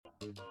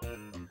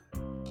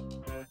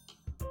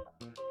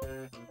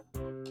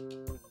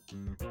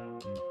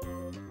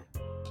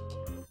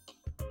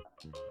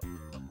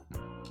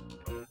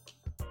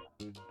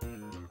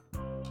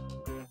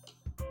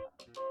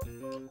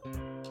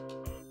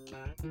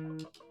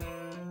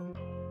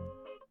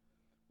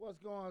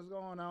What's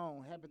going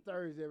on? Happy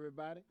Thursday,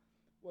 everybody.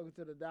 Welcome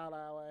to the Dollar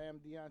Hour. I am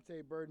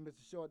Deontay Burton,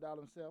 Mr. Short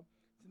Dollar himself.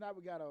 Tonight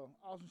we got an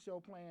awesome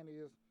show planned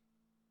is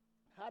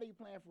how do you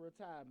plan for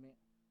retirement?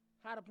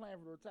 How to plan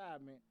for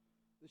retirement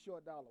the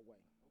Short Dollar way.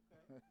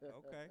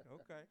 Okay.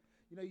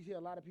 You see a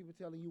lot of people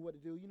telling you what to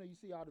do. You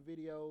see all the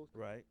videos.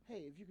 Right.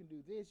 Hey, if you can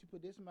do this, you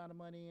put this amount of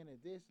money in, and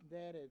this and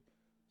that, at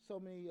so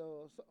many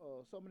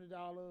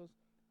dollars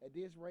at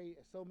this rate,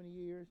 at so many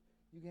years,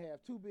 you can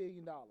have $2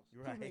 billion.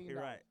 Right. $2 million.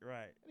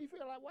 Right. And you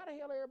feel like, why the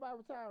hell everybody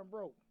retiring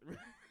broke?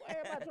 Why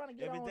everybody trying to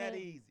get If on it's that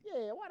there? easy.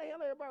 Yeah, why the hell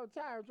everybody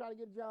retiring trying to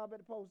get a job at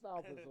the post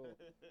office or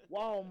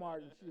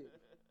Walmart and shit?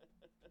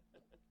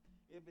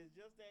 If it's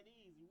just that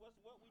easy, what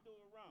we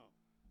doing wrong?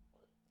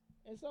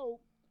 And so,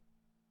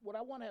 what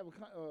I want to have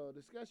a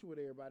discussion with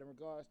everybody in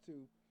regards to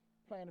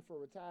planning for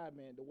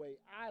retirement, the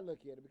way I look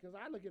at it, because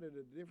I look at it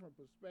a different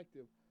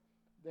perspective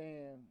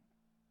than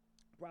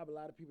probably a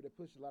lot of people that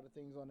push a lot of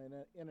things on the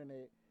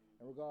internet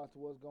in regards to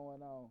what's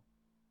going on.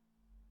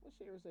 What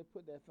Sherry say?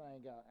 Put that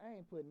thing out. I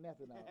ain't putting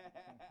nothing out.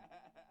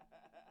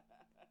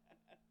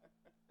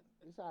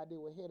 This how I deal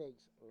with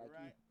headaches, like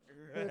Right.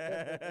 you.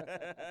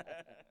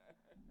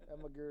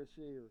 That's my girl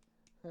Sherry.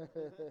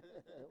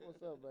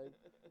 What's up, baby?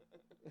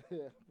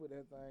 Put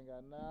that thing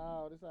out.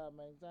 No, this how I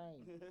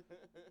maintain.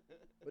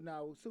 But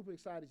now, we're super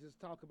excited just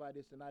to talk about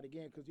this tonight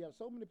again, because you have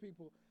so many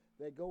people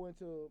that go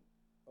into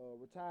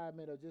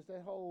retirement or just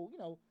that whole,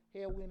 hell,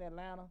 we in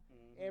Atlanta.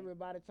 Mhm.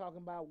 Everybody talking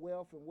about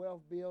wealth and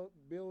wealth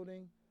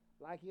building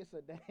like it's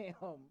a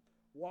damn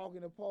walk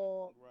in the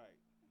park. Right.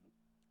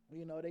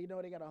 They know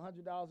they got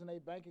 $100 in their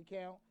bank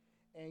account,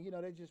 and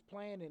they're just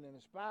planning and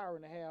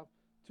aspiring to have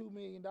 $2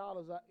 million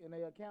in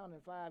their account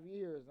in 5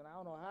 years. And I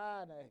don't know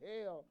how in the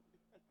hell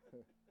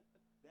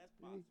That's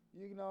possible.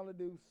 you can only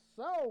do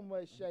so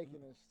much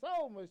shaking and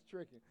so much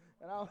tricking.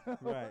 And I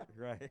don't know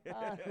Right.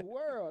 how in the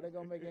world they're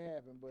gonna make it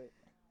happen. But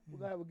we're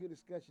gonna have a good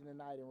discussion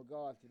tonight in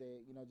regards to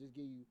that. Just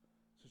give you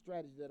some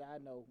strategies that I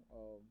know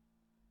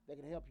that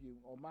can help you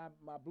on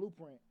my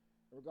blueprint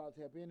in regards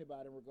to help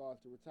anybody in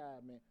regards to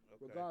retirement,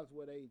 Okay. regardless of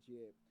what age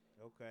you're at.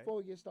 Okay. Before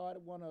we get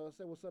started, I want to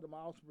say what's up to my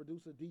awesome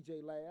producer,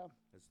 DJ Lab.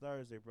 It's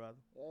Thursday, brother.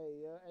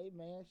 Hey,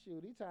 man,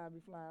 shoot, these time be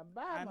flying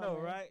by. I my know,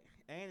 man. right?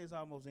 And it's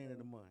almost the end of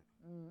the month.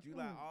 Mm-mm.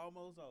 July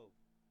almost over.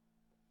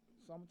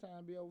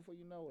 Summertime be over before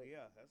you know it.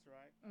 Yeah, that's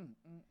right.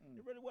 Mm-mm.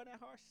 It really wasn't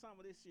that harsh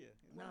summer this year.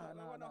 It wasn't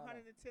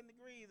 110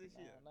 degrees this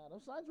year. Nah,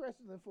 those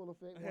sundresses in full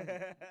effect.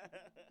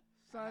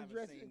 I haven't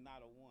Sundresses. seen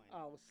not a one.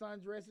 Oh,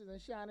 sundresses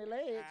and shiny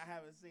legs. I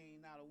haven't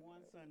seen not a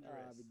one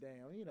sundress. I'll be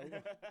damn.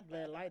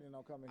 Glad lightning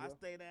don't come in I here.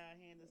 stay down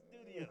here in the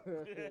studio.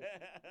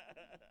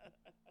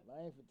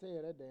 I ain't for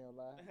tell that damn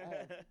lie.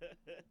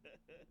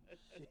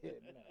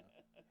 Shit,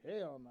 no.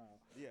 Hell no.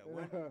 Yeah,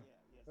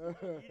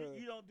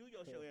 you don't do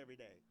your show every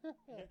day. Man,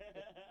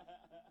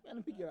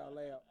 let me get our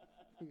lab.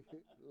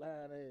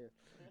 Lying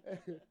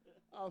ass.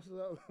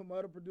 Also, my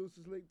other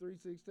producer, Slick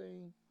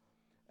 316.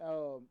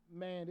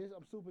 Man,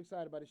 I'm super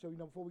excited about the show.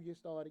 Before we get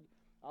started,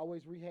 I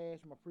always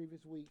rehash my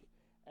previous week.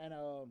 And,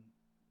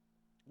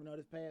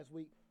 this past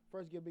week,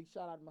 first give a big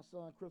shout out to my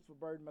son, Christopher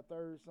Burton, my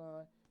third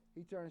son.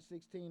 He turned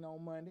 16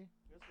 on Monday.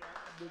 That's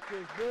right. Big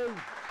Chris Boo.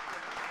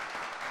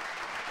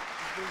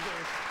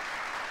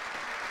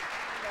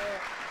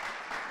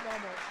 I'm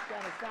a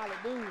kind of solid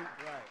dude.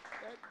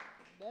 Right.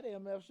 That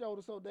MF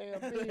shoulder so damn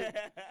big.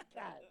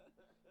 God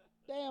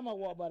damn, I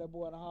walk by that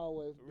boy in the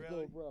hallway with Really? his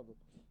little brother.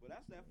 Well,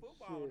 that's that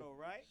football, though,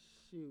 right?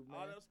 Shoot, man.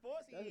 All them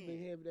sports he That's a in.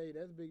 big heavy day.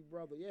 That's a big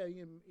brother. Yeah,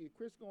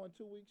 Chris going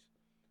 2 weeks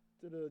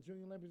to the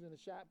Junior Olympics in the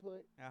shot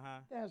put.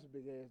 Uh-huh. That's a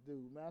big ass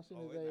dude, man. I seen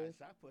Oh, his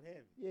it's ass. not shot put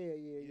heavy.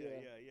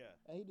 Yeah.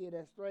 And he did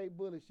that straight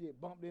bullet shit,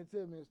 bumped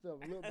into me and stuff,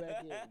 looked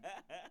back at me.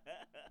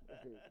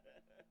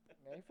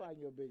 Man, he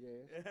fighting your big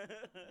ass.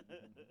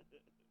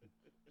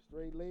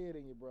 Straight lead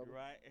in you, brother.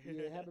 Right.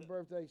 Yeah, happy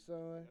birthday,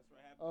 son. That's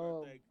right. Happy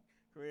birthday,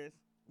 Chris.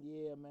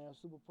 Yeah, man, I'm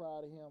super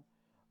proud of him.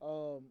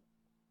 A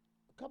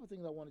couple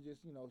things I want to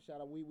just, shout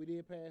out. We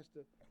did pass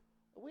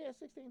we had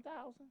 16,000.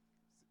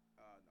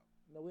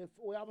 No.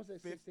 No, I would say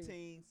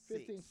 16.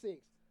 15.6.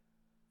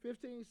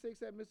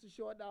 15.6 at Mr.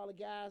 Short Dollar.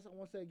 Guys, I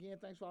want to say again,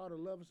 thanks for all the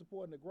love and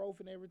support and the growth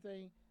and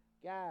everything.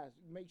 Guys,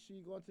 make sure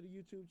you go into the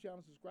YouTube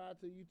channel, subscribe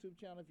to the YouTube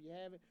channel if you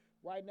haven't.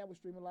 Right now, we're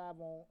streaming live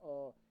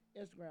on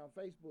Instagram,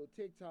 Facebook,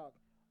 TikTok,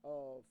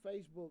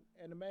 Facebook,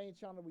 and the main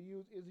channel we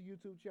use is a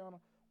YouTube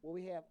channel where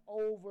we have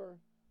over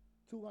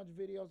 200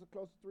 videos, or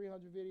close to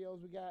 300 videos.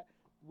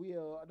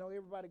 I know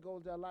everybody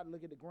goes there a lot to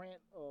look at the grant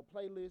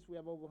playlist. We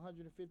have over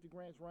 150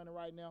 grants running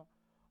right now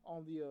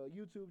on the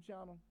YouTube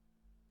channel.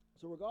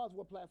 So regardless of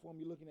what platform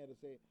you're looking at,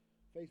 it's at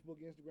Facebook,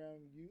 Instagram,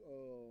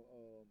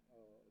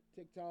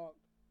 TikTok.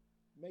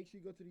 Make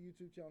sure you go to the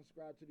YouTube channel,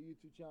 subscribe to the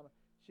YouTube channel,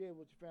 share it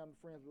with your family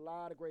and friends. A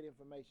lot of great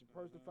information,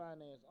 personal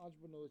finance,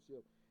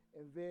 entrepreneurship,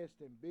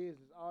 investing,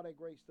 business, all that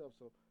great stuff.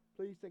 So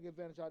please take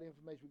advantage of all the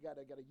information we got.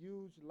 I got a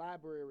huge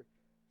library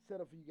set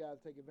up for you guys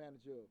to take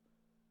advantage of.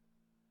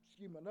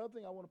 Excuse me. Another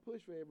thing I want to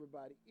push for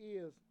everybody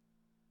is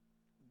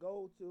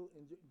go to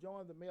and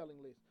join the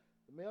mailing list.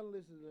 The mailing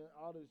list is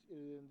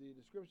in the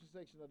description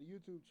section of the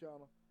YouTube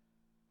channel.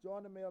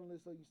 Join the mailing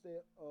list so you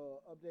stay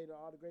updated on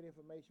all the great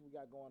information we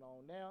got going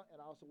on now and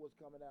also what's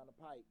coming down the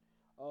pipe.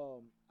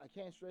 I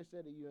can't stress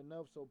that to you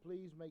enough, so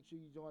please make sure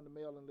you join the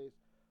mailing list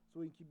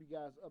so we can keep you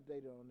guys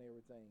updated on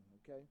everything,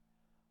 okay?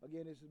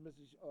 Again, this is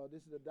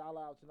this is the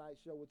Dollar Out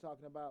Tonight show. We're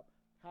talking about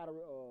how to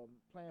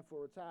plan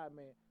for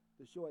retirement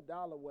the Short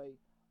Dollar way.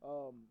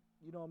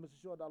 You know, Mr.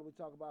 Short Dollar, we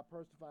talk about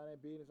personal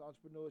finance, business,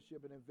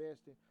 entrepreneurship, and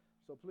investing.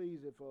 So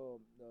please, if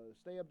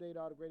stay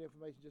updated, all the great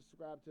information, just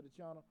subscribe to the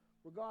channel.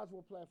 Regardless of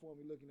what platform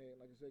you're looking at,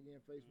 like I said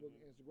again, Facebook,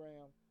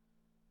 Instagram,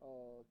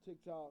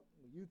 TikTok,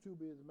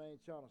 YouTube is the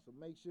main channel. So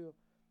make sure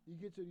you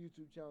get to the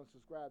YouTube channel and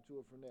subscribe to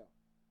it from there.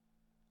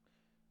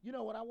 You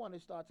know, when I want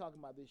to start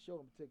talking about this show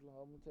in particular,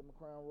 I'm going to take my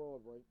Crown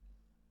Royal break.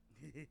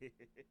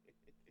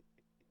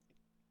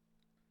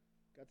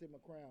 Got to take my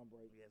Crown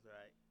break. That's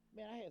right.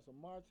 Man, I had some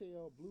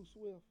Martell Blue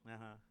Swift.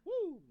 Uh-huh.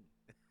 Woo!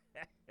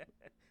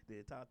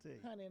 Did it talk to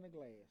you? Honey in the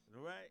glass.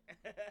 Right?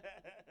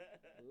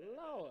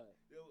 Lord.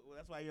 Well,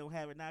 that's why you don't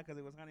have it now,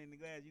 because it was honey in the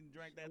glass. You done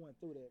drank that. I went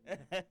through that,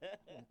 man. I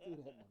went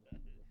through that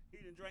motherfucker.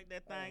 You done drank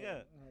that thing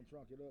up. I done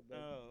drunk it up,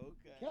 baby. Oh,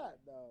 okay. God,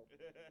 dog.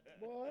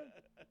 Boy.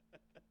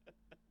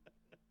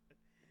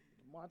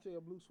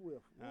 Martell Blue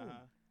Swift.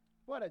 Uh-huh.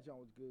 Boy, that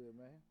joint was good,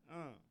 man.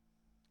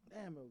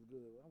 Damn, it was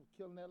good. I was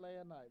killing that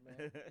last night,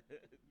 man.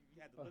 You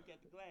had to look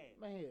at the glass.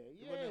 Man,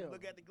 You yeah.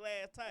 look at the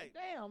glass tight.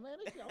 Damn, man.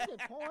 This shit, I'm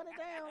just pouring it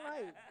down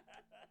like,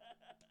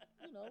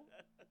 you know.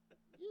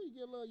 You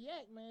get a little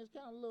yak, man. It's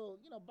kind of a little,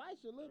 you know,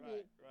 bites you a little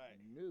bit. Right.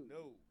 No.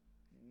 No.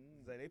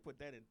 So they put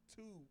that in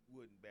 2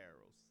 wooden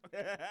barrels.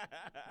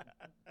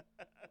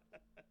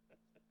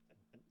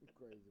 You're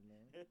crazy,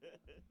 man.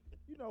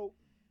 You know,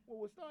 when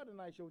we started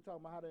tonight's show, we're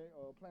talking about how they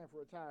plan for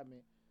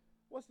retirement.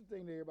 What's the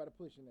thing that everybody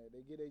pushing at?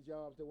 They get their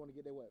jobs, they want to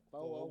get their what?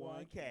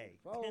 401k.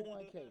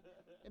 401k.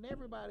 And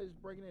everybody's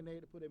breaking in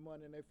there to put their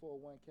money in their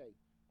 401k.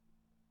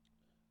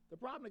 The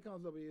problem that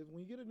comes up is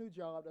when you get a new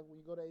job, that's when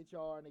you go to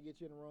HR and they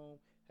get you in the room,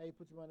 hey,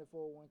 put your money in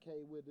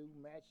 401k, we'll do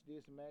match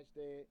this and match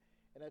that.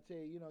 And I tell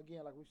you, you know,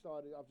 again, like we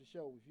started off the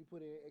show, if you put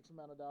in X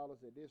amount of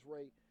dollars at this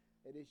rate,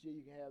 at this year,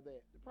 you can have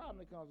that. The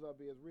problem that comes up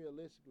is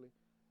realistically,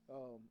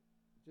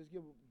 just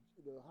give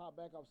the hot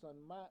back off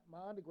something. My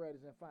undergrad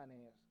is in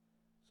finance.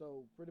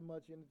 So pretty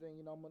much anything,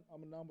 you know,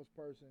 I'm a numbers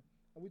person.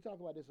 And we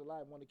talk about this a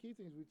lot. One of the key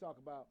things we talk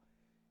about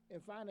in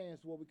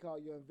finance, what we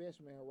call your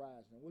investment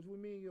horizon. What we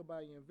mean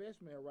by your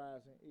investment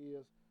horizon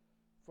is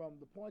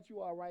from the point you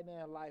are right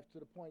now in life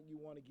to the point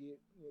you want to get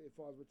as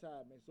far as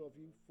retirement. So if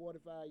you're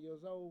 45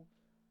 years old,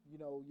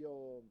 you know, you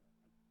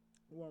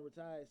want to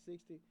retire at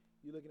 60,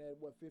 you're looking at,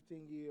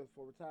 15 years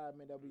for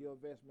retirement. That'll be your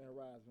investment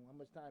horizon. How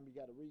much time you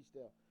got to reach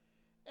there.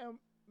 And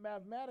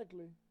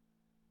mathematically,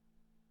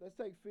 let's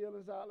take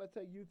feelings out. Let's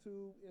take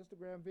YouTube,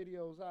 Instagram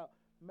videos out.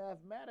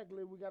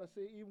 Mathematically, we got to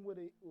see, even with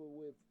the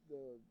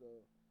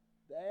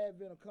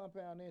advent of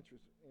compound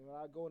interest, and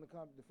I'll go into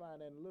define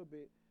that in a little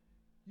bit,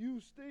 do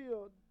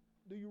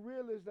you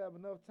really have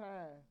enough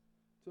time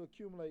to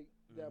accumulate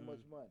that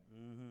much money?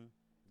 Mm-hmm.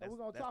 And we're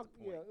going to talk,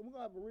 we're going to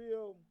have a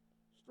real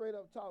straight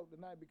up talk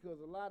tonight, because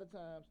a lot of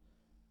times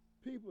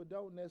people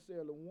don't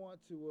necessarily want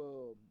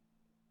to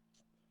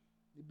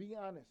be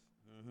honest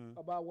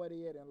about where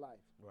they at in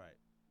life. Right.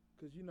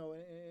 Because, you know,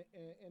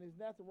 and there's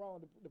nothing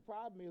wrong. The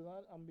problem is,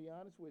 I'm going to be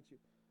honest with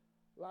you,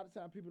 a lot of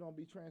times people don't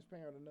be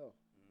transparent enough.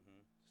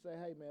 Say,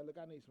 hey, man, look,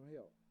 I need some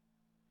help.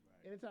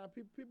 Right. Anytime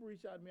people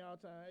reach out to me all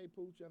the time, hey,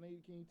 Pooch, can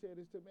you tell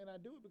this to me? And I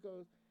do it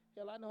because,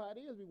 hell, I know how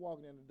it is be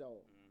walking in the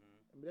door.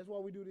 I mean, that's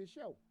why we do this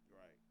show.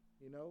 Right.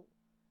 You know?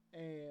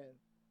 And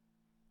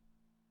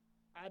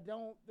I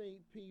don't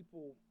think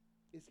people,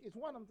 it's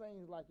one of them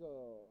things like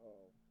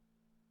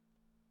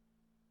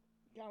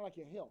kind of like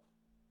your health.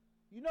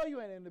 You know you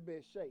ain't in the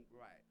best shape.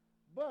 Right.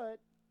 But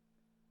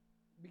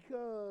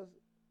because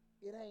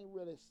it ain't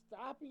really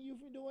stopping you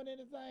from doing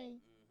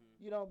anything,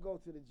 you don't go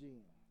to the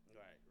gym.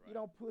 Right. You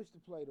don't push the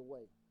plate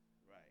away.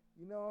 Right.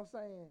 You know what I'm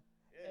saying?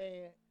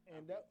 Yeah.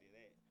 And that,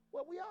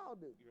 well, we all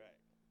do. Right.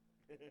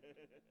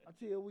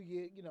 Until we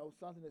get, you know,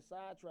 something that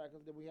sidetracks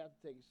us, then we have to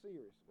take it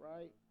serious,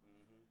 right?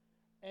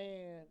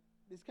 And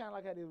it's kind of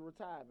like how it is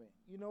retirement.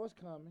 You know it's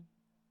coming,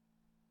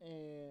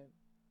 and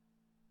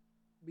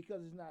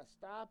because it's not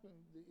stopping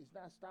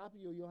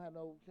you. You don't have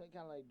no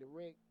kind of like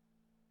direct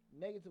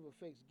negative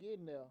effects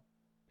getting there.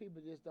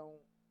 People just don't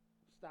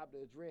stop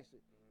to address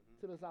it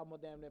till it's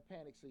almost damn near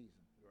panic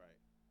season. Right.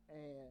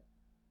 And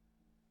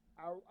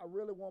I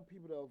really want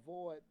people to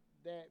avoid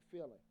that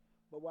feeling.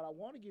 But what I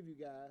want to give you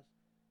guys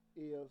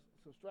is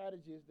some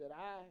strategies that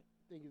I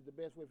think is the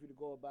best way for you to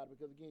go about it.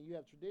 Because again, you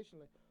have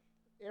traditionally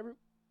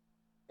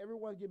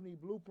everyone's giving you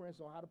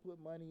blueprints on how to put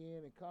money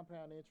in and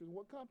compound interest.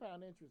 What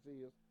compound interest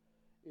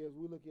is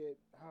we look at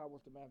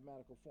what's the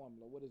mathematical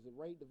formula? What is it?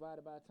 Rate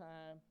divided by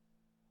time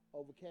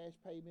over cash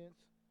payments.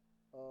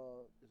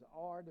 Is it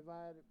R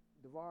divided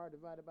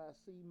by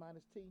C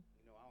minus T?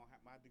 You know,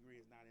 my degree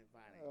is not in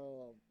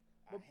finance.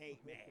 I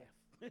hate math.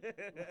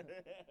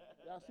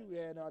 Y'all see we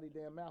adding all these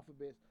damn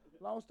alphabets.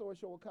 Long story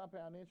short, what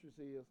compound interest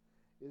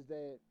is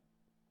that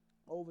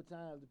over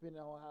time, depending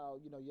on how,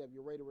 you know, you have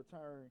your rate of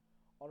return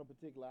on a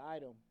particular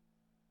item,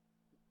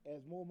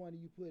 as more money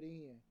you put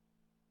in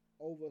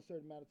over a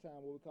certain amount of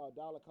time, what we call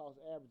dollar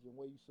cost averaging,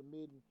 where you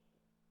submitting,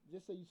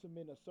 just say you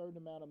submit a certain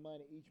amount of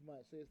money each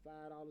month, say it's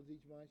 $5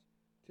 each month,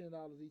 $10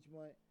 each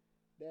month,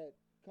 that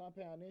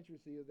compound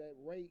interest is that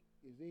rate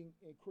is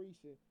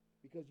increasing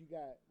because you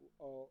got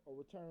a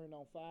return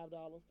on $5,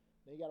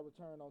 then you got a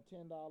return on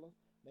 $10,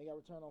 then you got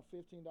a return on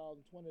 $15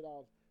 and $20.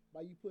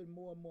 By you putting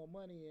more and more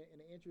money in,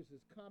 and the interest is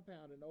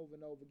compounding over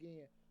and over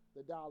again,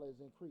 the dollar is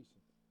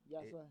increasing.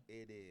 You got something?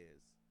 It is.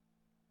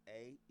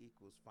 A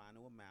equals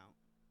final amount.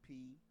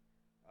 P,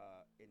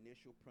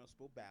 initial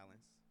principal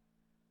balance.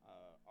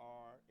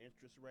 R,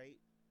 interest rate.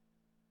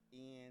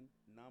 N,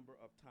 number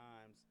of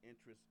times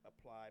interest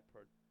applied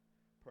per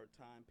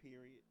time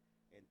period.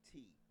 And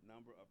T,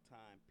 number of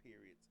time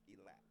periods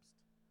elapsed.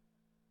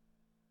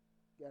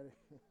 Got it.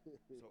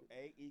 So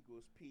A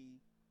equals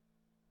P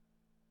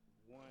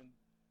 1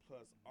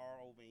 plus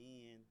R over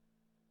N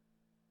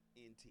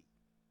NT.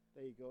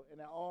 There you go. And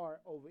the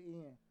R over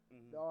N,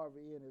 the R over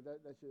N is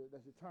that's your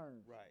term.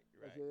 Right.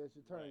 That's your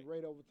term.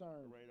 Right. Rate over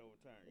term. Rate over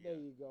term. There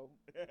you go.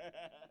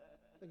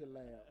 Look at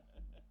Lab.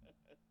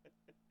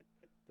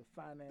 The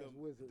finance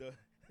wizard.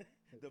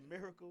 The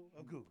miracle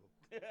of Google.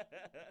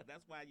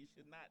 That's why you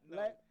should not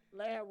know.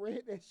 Lab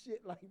read that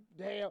shit like,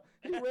 damn.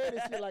 He read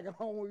that shit like a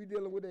home when we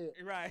dealing with that.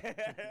 Right.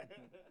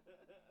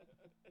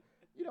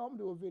 You know, I'm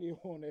gonna do a video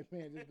on that,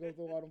 man. Just go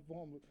through all them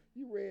formulas.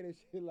 You read that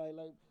shit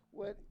like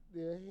what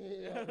the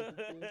hell?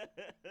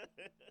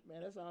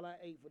 Man, that's all I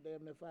ate for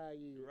damn near 5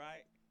 years.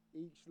 Right.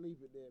 Eat, sleep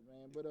at that,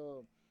 man. But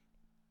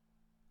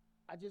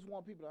I just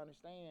want people to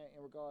understand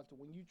in regards to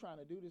when you trying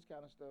to do this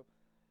kind of stuff.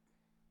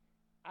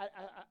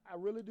 I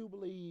really do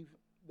believe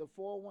the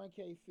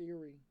 401k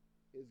theory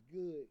is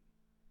good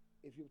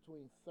if you're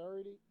between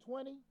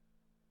 20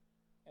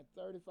 and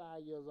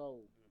 35 years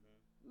old.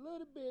 A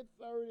little bit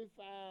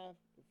 35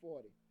 to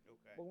 40.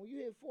 Okay. But when you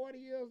hit 40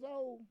 years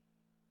old,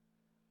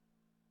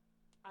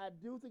 I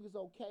do think it's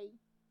okay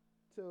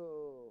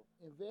to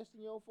invest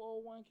in your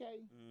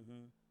 401k,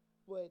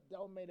 but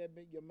don't make that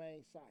your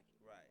main socket.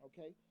 Right.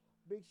 Okay?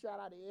 Big shout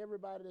out to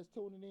everybody that's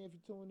tuning in. If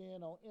you're tuning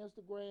in on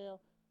Instagram,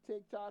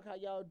 TikTok, how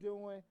y'all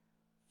doing?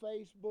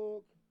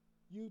 Facebook,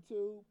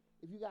 YouTube.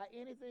 If you got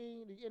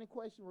anything, any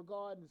question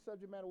regarding the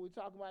subject matter we're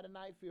talking about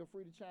tonight, feel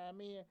free to chime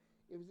in.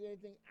 If there's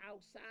anything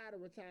outside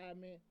of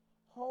retirement,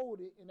 hold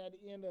it, and at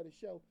the end of the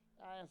show,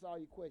 I answer all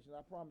your questions.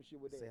 I promise you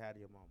with that. Say hi to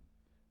your mama.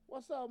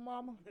 What's up,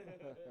 mama?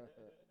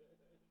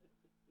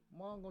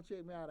 Mom gonna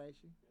check me out, ain't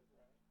she? That's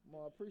right.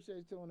 Mom, appreciate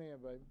you tuning in,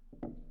 baby.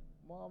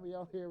 Mom,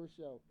 y'all hear the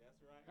show.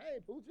 That's right. Hey,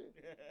 Poochie.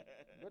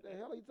 What the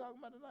hell are you talking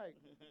about tonight?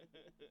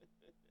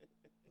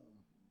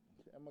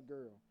 I'm a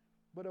girl.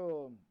 But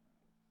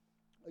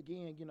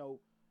again, you know,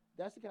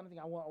 that's the kind of thing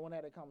I want to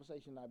have that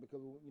conversation tonight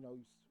because, you know,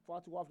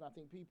 far too often I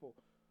think people,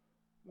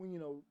 when, you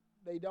know,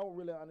 they don't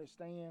really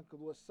understand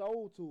because what's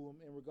sold to them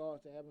in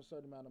regards to having a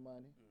certain amount of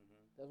money.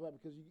 That's why,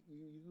 because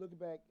you look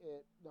back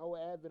at the whole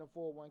advent of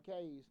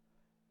 401ks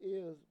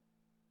is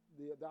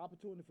the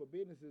opportunity for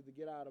businesses to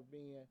get out of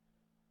being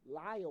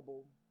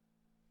liable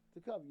to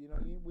cover. You know,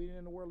 we ain't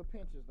in the world of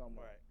pensions no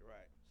more.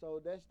 Right. So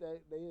that's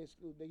that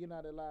they get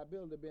out of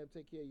liability to be able to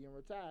take care of you in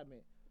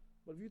retirement.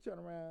 But if you turn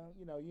around,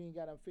 you know, you ain't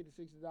got them $50,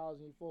 $60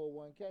 in your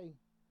 401k,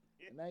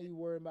 and now you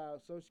worry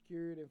about Social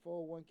Security and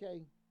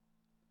 401k.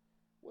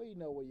 Well, you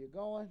know where you're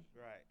going.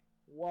 Right.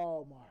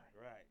 Walmart.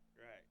 Right.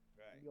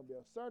 You're going to be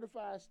a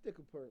certified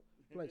sticker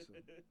placer.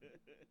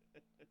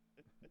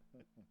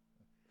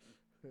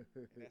 That's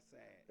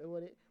sad.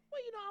 Well,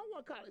 you know, I don't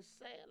want to call it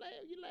sad.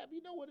 You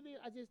know what it is?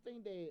 I just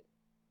think that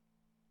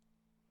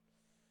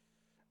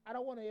I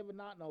don't want to ever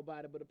knock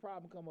nobody, but the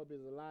problem come up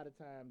is a lot of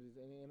times is,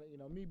 and you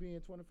know, me being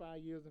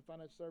 25 years in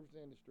financial service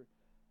industry,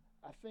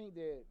 I think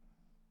that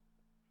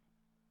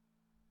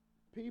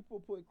people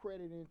put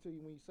credit into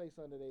you when you say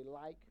something they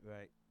like.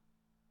 Right.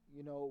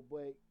 You know,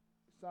 but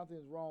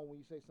something's wrong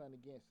when you say something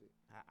against it.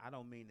 I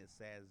don't mean it's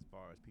sad as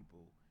far as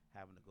people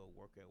having to go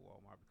work at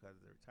Walmart because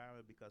of the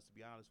retirement, because to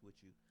be honest with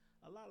you,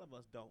 a lot of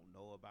us don't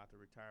know about the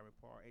retirement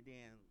part. And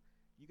then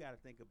you got to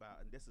think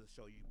about, and this is a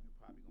show you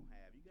probably going to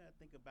have, you got to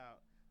think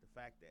about the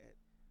fact that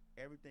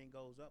everything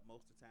goes up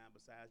most of the time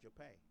besides your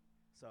pay.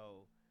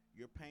 So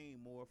you're paying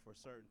more for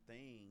certain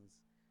things,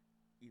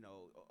 you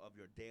know, of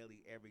your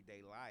daily,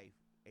 everyday life,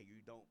 and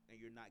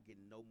you're not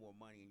getting no more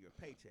money in your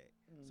paycheck.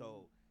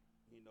 So,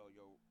 you know,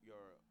 your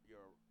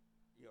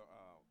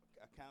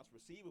accounts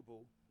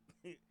receivable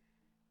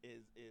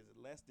is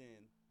less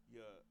than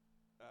your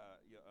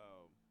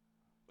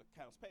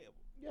accounts payable.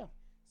 Yeah.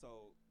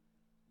 So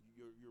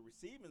you're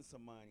receiving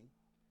some money,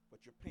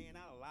 but you're paying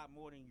out a lot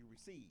more than you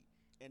receive.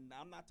 And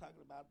I'm not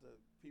talking about the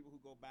people who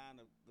go buying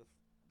the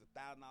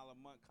 $1,000 a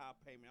month car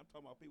payment. I'm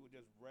talking about people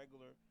just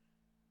regular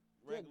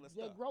stuff.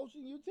 Yeah,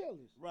 grocery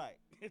utilities.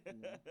 Right.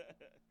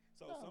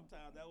 So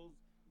sometimes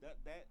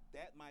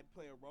that might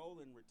play a role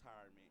in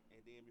retirement,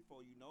 and then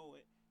before you know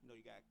it, you know,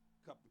 you got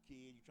a couple of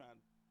kids, you're trying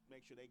to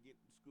make sure they get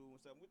to school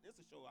and stuff. This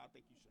is a show I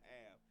think you should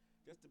have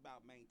just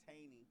about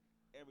maintaining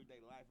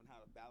everyday life and how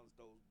to balance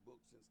those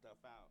books and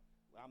stuff out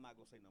I'm not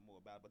gonna say no more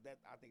about it, but that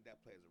I think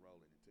that plays a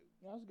role in it too.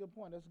 Yeah, that's a good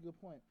point. That's a good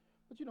point.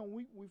 But you know,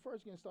 we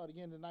first getting started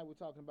again tonight. We're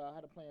talking about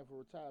how to plan for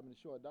retirement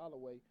the short dollar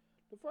way.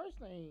 The first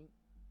thing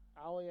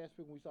I always ask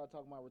people when we start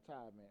talking about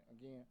retirement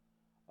again,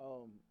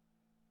 um,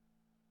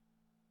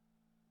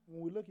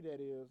 when we look at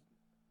that is,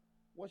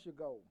 what's your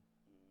goal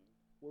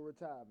with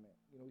retirement?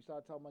 You know, we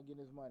start talking about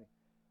getting this money.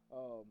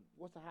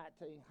 What's the hot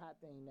thing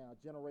now?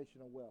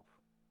 Generational wealth.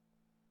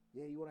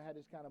 Yeah, you want to have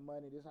this kind of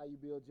money. This is how you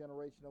build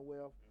generational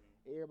wealth.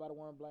 Everybody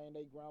want to blame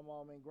their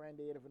grandmama and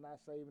granddaddy for not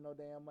saving no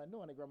damn money.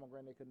 Knowing their grandma and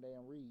granddaddy couldn't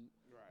damn read.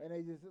 Right. And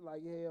they just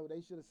like, yeah,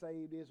 they should have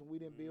saved this and we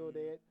didn't build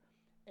that.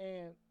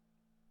 And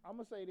I'm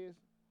going to say this.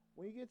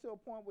 When you get to a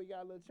point where you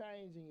got a little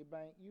change in your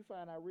bank, you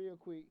find out real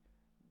quick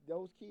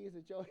those kids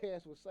that your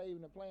ass was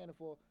saving and planning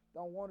for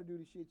don't want to do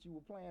the shit you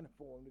were planning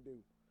for them to do.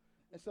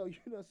 And so you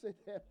done sit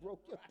there and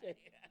broke your day.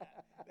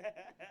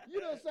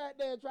 You done sat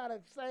there and try to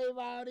save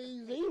all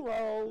these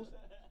zeros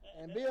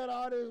and build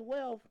all this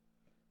wealth.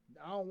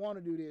 I don't want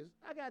to do this.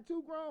 I got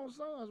 2 grown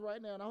sons right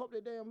now, and I hope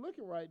they're damn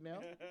looking right now.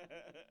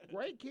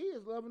 Great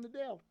kids, loving to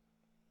death.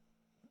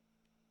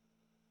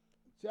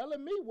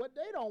 Telling me what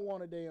they don't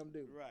want to damn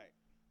do. Right.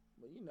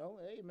 But you know,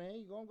 hey man,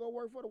 you gonna go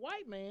work for the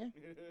white man.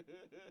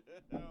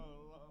 Oh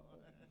Lord.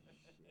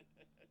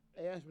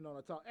 Hey, Ashman,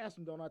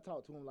 don't I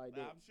talk to him like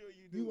that? I'm sure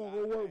you do. You gonna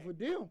go work for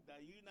them?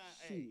 Now you not.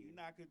 Shit. Hey, you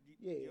not.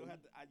 You don't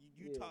have to.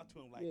 You talk to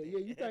him like that. Yeah,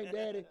 you think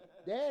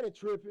daddy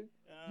tripping?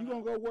 You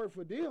gonna go work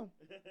for them?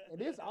 And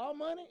this all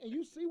money, and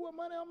you see what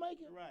money I'm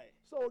making? Right.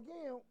 So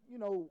again, you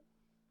know,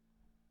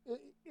 it's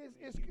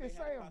you may have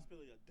Sam. a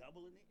possibility of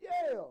doubling it.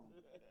 Yeah.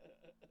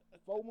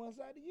 4 months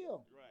out of the year.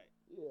 Right.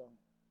 Yeah.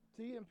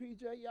 T and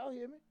PJ, y'all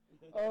hear me?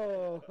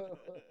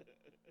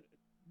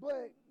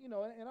 But, you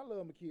know, and I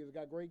love my kids. I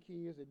got great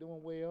kids. They're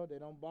doing well. They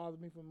don't bother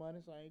me for money,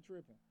 so I ain't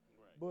tripping.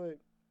 Right. But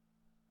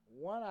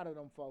 1 out of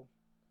them 4,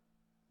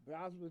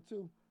 bounce with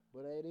 2.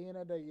 But at the end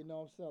of the day, you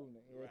know I'm selling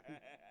it. Yeah,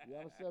 Right. you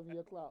have a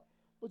 7-year clout.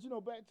 But, you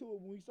know, back to it,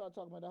 when we start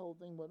talking about that whole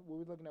thing, when we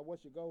were looking at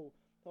what's your goal,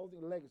 the whole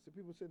thing, legacy.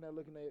 People sitting there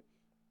looking at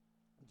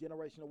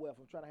generational wealth.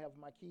 I'm trying to have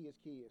my kids'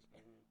 kids.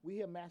 Mm-hmm. We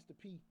hear Master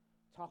P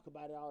talk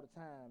about it all the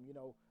time. You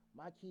know,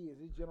 my kids,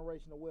 it's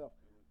generational wealth.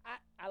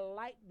 I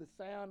like the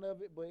sound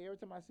of it, but every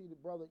time I see the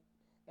brother,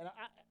 and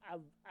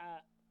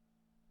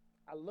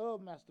I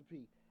love Master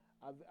P.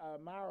 I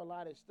admire a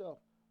lot of his stuff,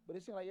 but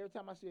it seems like every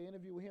time I see an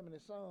interview with him and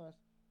his sons,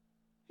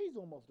 he's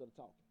doing most of the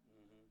talking.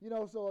 Mm-hmm. You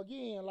know, so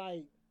again,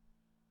 like,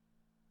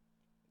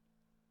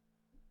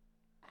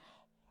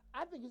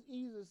 I think it's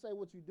easy to say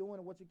what you're doing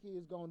and what your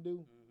kids gonna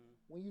do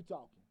when you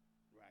talking.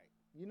 Right.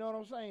 You know what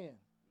I'm saying?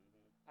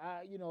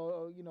 You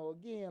know,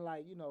 again,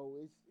 like, you know,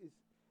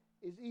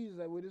 it's easy to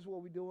say, well, this is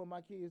what we doing.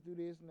 My kids do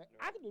this, and that.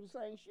 I can do the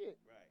same shit.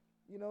 Right.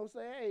 You know,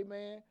 say, hey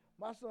man,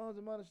 my sons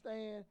them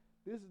understand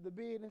this is the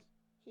business.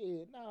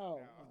 Shit, no.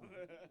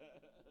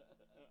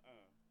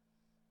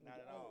 Not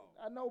at all.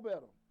 I know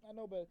better.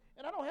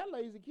 And I don't have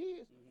lazy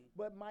kids,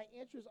 but my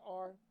interests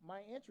are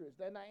my interests.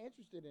 They're not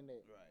interested in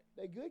that. Right.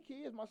 They good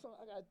kids. I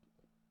got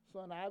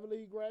son Ivy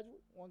League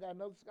graduate. One got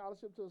another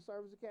scholarship to a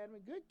service academy.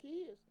 Good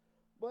kids,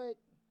 but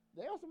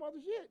they on some other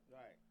shit.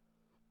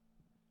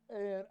 Right.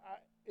 And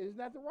there's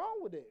nothing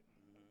wrong with it.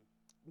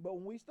 But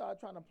when we start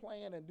trying to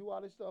plan and do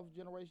all this stuff,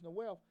 generational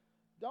wealth,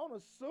 don't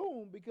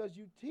assume because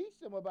you teach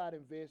them about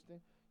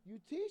investing, you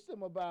teach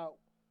them about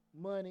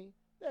money,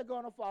 they're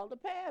going to follow the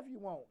path you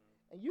want.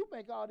 And you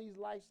make all these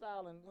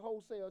lifestyle and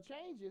wholesale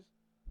changes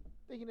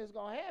thinking it's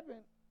going to happen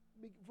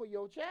for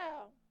your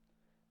child.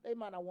 They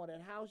might not want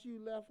that house you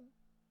left them.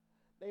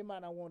 They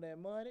might not want that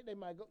money. They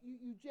might go,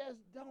 you just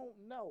don't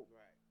know.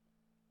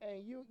 Right.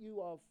 And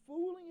you are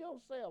fooling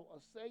yourself or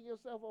setting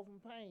yourself up from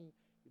pain.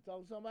 You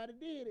talk to somebody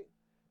did it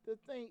to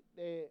think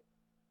that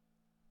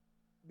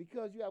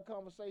because you have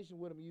conversation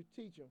with them, you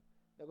teach them,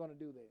 they're going to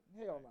do that.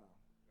 Hell no.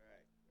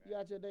 Right. You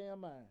out your damn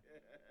mind.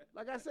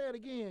 Like I said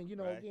again, you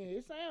know, again,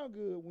 it sound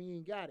good when you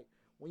ain't got it.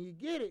 When you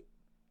get it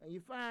and you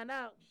find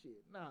out,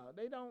 shit, no,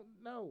 they don't,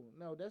 no,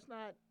 that's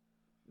not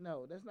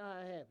how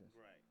it happens.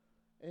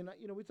 Right. And,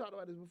 you know, we talked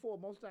about this before.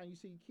 Most times you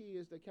see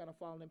kids that kind of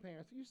follow their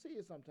parents. You see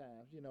it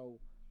sometimes, you know,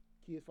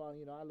 kids following,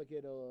 you know, I look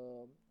at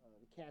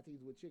Kathy's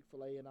with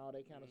Chick-fil-A and all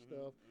that kind of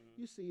stuff.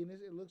 You see, and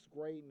it looks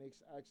great and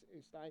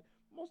exciting.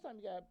 Most time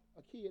you got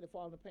a kid that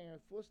follows the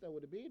parents' footsteps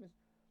with the business.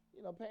 You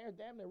know, parents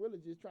damn near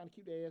really just trying to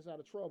keep their ass out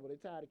of trouble. They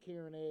tired of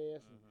carrying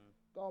their ass and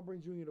go and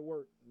bring Junior to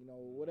work, you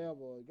know,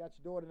 whatever. Got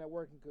your daughter in there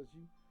working because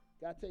you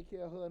got to take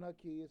care of her and her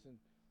kids and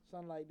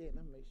something like that.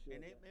 Let me make sure.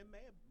 And it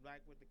may have,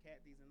 like with the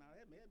Kathy's and all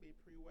that, may be a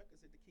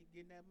prerequisite to keep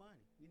getting that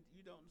money.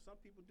 You don't. Some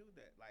people do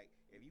that. Like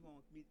if you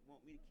want me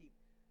to keep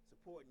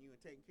supporting you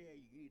and taking care of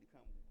you, you need to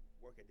come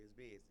work at this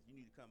business. You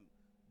need to come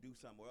do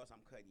something, or else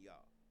I'm cutting you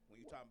off. When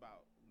you're talking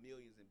about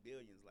millions and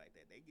billions like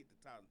that, they get to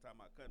talking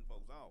about cutting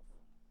folks off.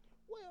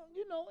 Well,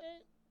 you know,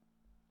 and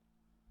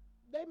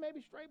they may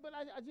be straight, but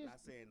I just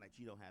not saying like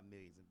you don't have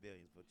millions and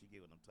billions, but you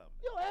get what I'm talking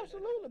about. Yo,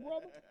 absolutely,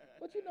 brother.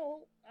 But you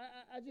know,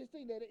 I just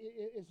think that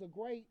it's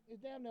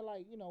damn near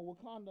like, you know,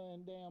 Wakanda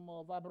and damn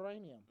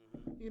vibranium.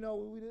 You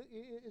know,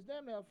 it's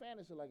damn near a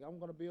fantasy. Like I'm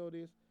gonna build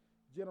this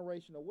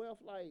generational wealth,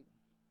 like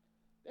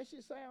that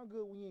shit sound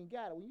good when you ain't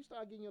got it. When you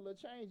start getting your little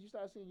change, you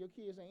start seeing your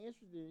kids ain't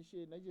interested in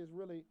shit and they just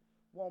really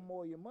want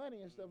more of your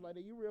money and stuff like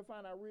that. You real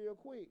find out real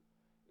quick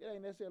it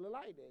ain't necessarily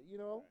like that, you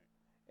know.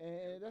 Right.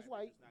 And that's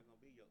why. It's not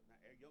gonna be your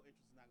interest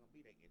is not gonna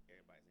be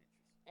everybody's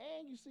interest.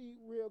 And you see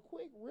real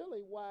quick,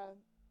 really, why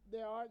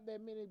there aren't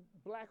that many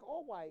black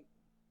or white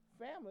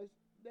families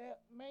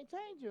that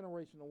maintain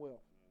generational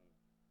wealth.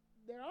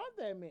 There aren't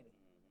that many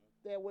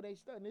that when they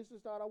start, and this is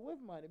start off with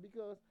money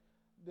because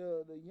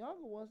the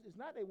younger ones, it's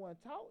not they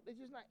weren't taught, they're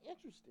just not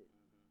interested.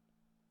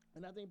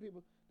 And I think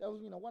people, that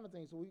was one of the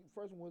things. So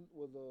first one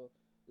was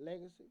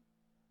legacy.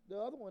 The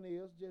other one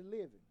is just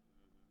living.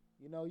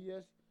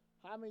 Yes.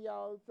 How many of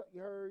y'all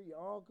you heard your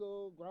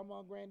uncle,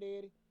 grandma,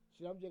 granddaddy?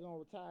 Shit, I'm just gonna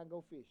retire and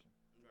go fishing.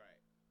 Right.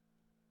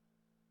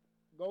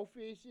 Go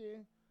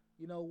fishing.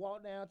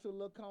 Walk down to a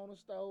little corner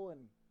store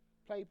and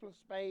play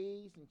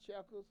spades and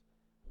checkers.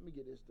 Let me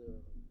get this. The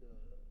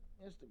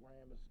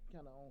Instagram is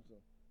kind of on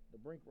the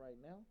brink right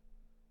now,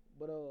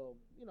 but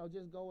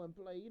just go and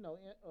play.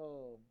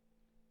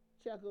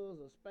 Checkers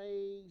or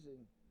spades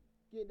and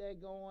get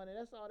that going, and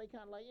that's all they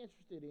kind of like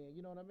interested in.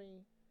 You know what I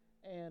mean?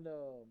 And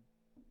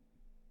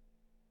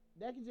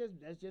that's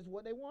just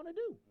what they want to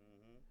do.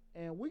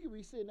 And we could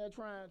be sitting there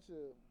trying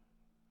to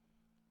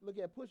look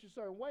at push a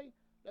certain way.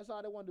 That's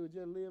all they want to do is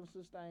just live,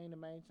 sustain, and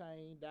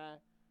maintain, die,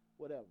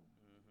 whatever.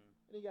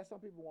 And you got some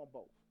people want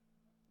both.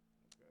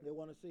 Okay. They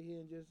want to sit here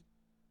and just,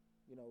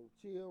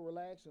 chill,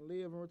 relax, and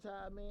live in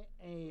retirement,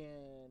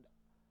 and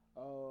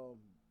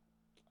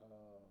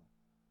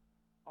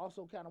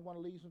also kind of want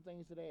to leave some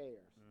things to their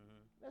heirs.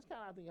 That's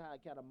kind of, I think, how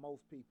kind of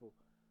most people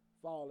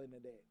fall into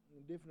that.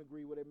 In different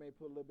degree where they may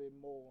put a little bit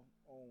more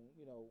on,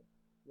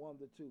 one of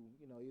the two.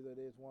 Either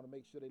they just want to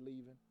make sure they're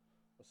leaving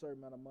a certain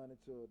amount of money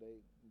to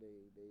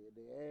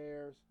their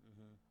heirs,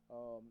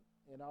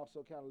 and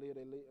also kind of live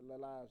their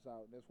lives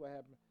out. That's what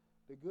happened.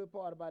 The good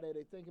part about it,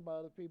 they think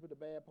about other people. The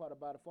bad part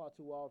about it, far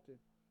too often,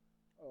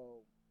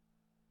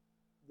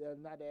 they're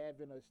not the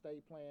advent of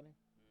estate planning.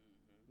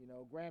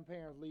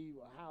 Grandparents leave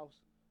a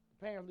house.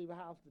 The parents leave a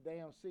house to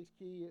damn 6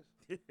 kids.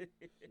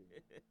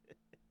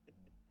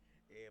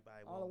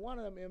 Everybody. Only one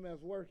of them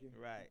MF's working.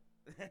 Right.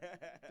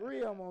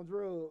 3 of them on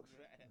drugs.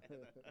 Right. The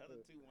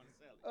other 2 want to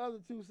sell it. Other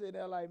 2 sitting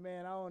there like,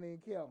 man, I don't even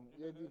care.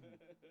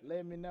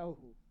 Let me know.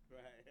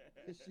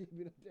 Right. This shit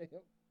be the damn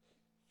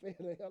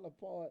fell the hell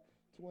apart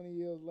 20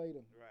 years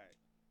later. Right.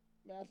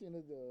 Man, I seen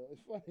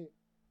it's funny.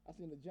 I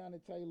seen the Johnny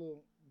Taylor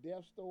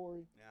death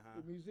story,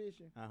 the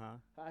musician. How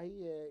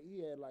he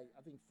had like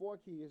I think 4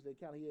 kids that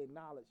kind of he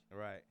acknowledged.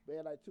 Right. They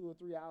had like 2 or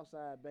 3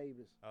 outside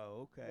babies.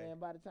 Oh, okay. Man,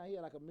 by the time he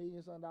had like $1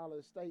 million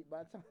estate,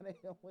 by the time they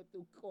went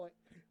through court,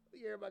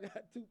 everybody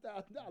got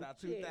 $2,000. About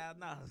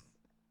 $2,000.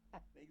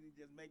 They can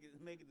just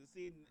make a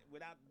decision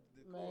without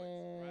the courts,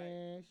 right?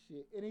 Man,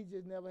 shit. And he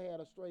just never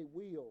had a straight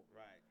will.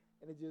 Right.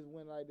 And it just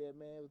went like that,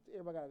 man.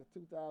 Everybody got a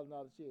 $2,000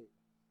 check.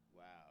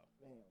 Wow.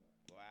 Damn.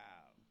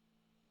 Wow.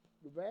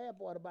 The bad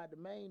part about the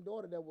main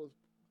daughter that was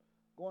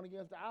going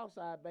against the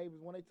outside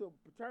babies, when they took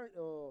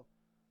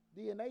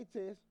DNA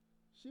test,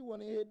 she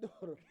wasn't his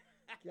daughter.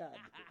 God.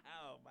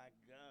 Oh my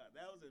God,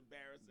 that was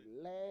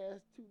embarrassing.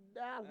 Last $2.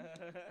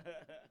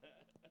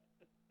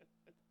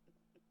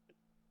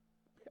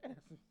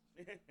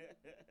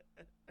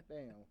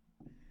 Damn.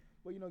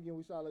 But again,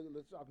 we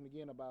started talking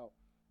again about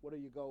what are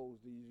your goals?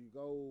 Do you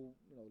go,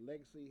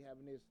 legacy,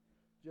 having this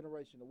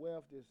generational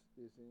wealth, this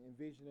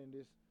envisioning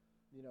this.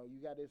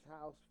 You got this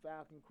house,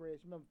 Falcon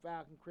Crest. You remember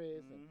Falcon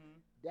Crest and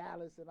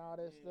Dallas and all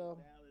that stuff?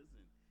 Dallas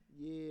and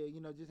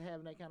yeah, just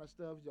having that kind of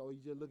stuff. You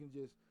just looking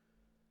just,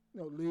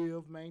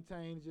 live,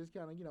 maintain, just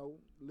kind of,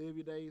 live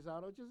your days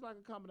out. Or just like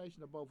a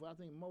combination of both. I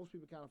think most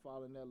people kind of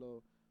fall in that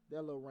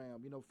little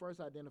realm. First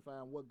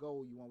identifying what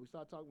goal you want. We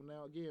start talking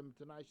now, again,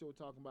 tonight's show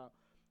we're talking about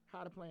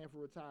how to plan for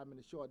retirement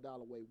the short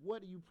dollar way.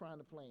 What are you trying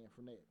to plan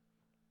from that?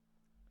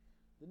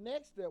 The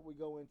next step we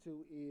go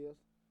into is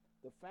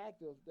the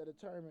factors that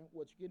determine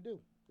what you can do.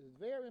 This is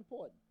very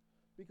important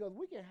because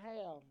we can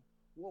have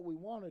what we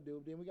want to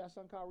do, then we got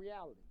something called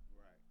reality.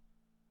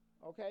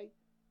 Right. Okay?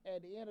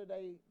 At the end of the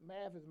day,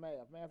 math is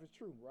math. Math is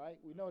true, right?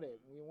 We know that.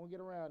 We won't get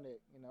around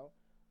that,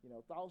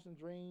 thoughts and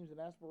dreams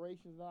and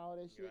aspirations and all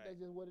that shit, Right. That's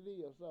just what it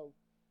is. So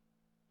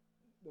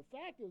the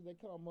factors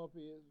that come up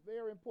is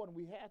very important.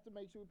 We have to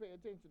make sure we pay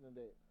attention to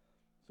that.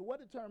 So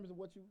what determines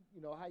what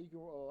how you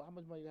can, how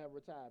much money you have in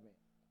retirement,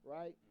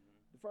 right?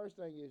 The first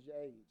thing is your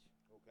age.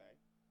 Okay.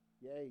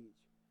 Your age.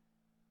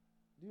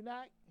 Do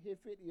not hit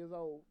 50 years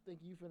old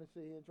thinking you finna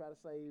sit here and try to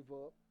save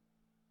up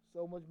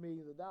so much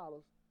millions of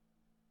dollars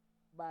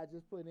by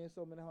just putting in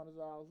so many $100s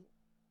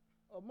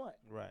a month.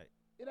 Right.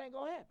 It ain't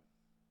gonna happen.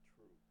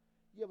 True.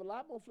 You have a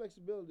lot more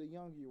flexibility the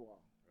younger you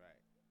are.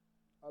 Right.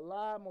 A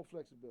lot more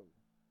flexibility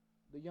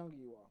the younger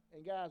you are.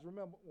 And guys,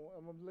 remember,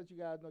 I'm gonna let you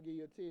guys know, give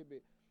you a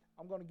tidbit.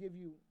 I'm gonna give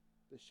you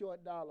the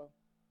short dollar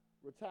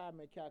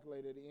retirement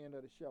calculator at the end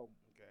of the show.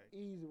 Okay.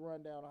 Easy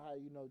rundown on how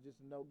just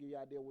to know, give you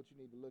an idea what you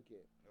need to look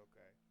at.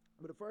 Okay.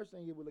 But the first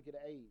thing is we look at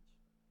the age.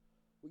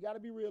 We got to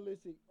be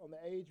realistic on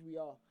the age we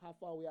are, how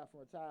far we are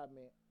from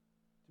retirement,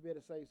 to be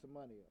able to save some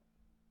money up.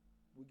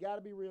 We got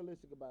to be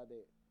realistic about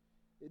that.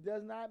 It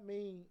does not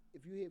mean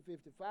if you hit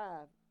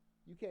 55,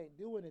 you can't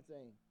do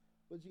anything.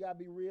 But you got to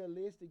be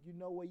realistic. You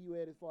know where you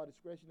at as far as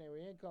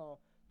discretionary income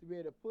to be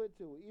able to put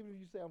to it. Even if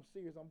you say, I'm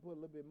serious, I'm going to put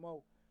a little bit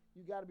more.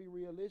 You got to be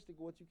realistic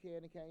what you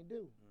can and can't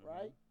do,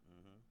 right?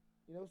 Mm-hmm.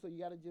 You know, so you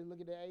got to just look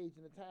at the age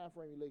and the time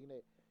frame you're looking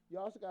at. You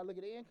also got to look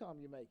at the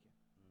income you're making.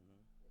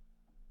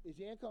 Is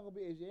your income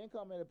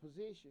at a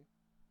position,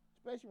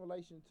 especially in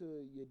relation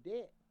to your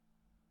debt,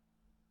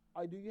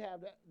 or do you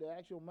have the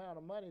actual amount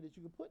of money that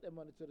you can put that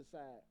money to the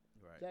side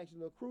to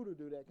actually accrue to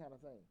do that kind of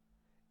thing?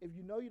 If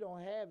you know you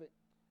don't have it,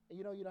 and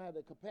you know you don't have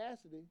the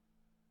capacity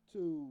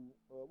to,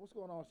 what's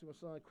going on? See, my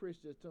son Chris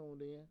just tuned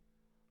in.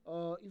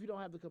 If you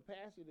don't have the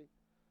capacity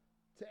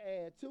to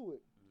add to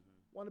it,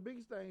 one of the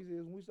biggest things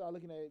is when we start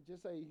looking at,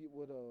 just say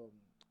with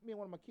me and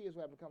one of my kids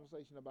were having a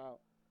conversation about,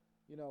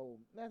 you know,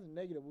 nothing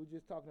negative. We're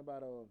just talking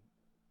about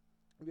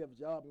if you have a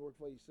job, you work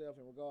for yourself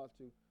in regards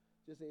to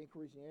just say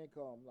increase your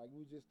income. Like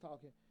we were just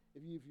talking,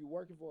 if you're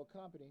working for a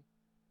company,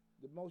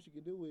 the most you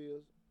can do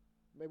is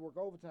maybe work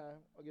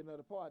overtime or get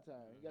another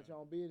part-time. You got your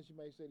own business, you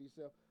may say to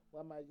yourself,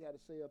 well, I might have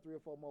to sell 3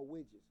 or 4 more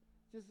widgets.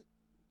 Just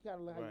kind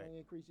of like how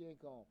you increase your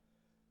income.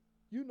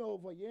 You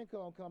know for your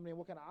income coming in,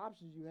 what kind of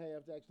options you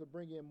have to actually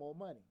bring in more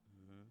money.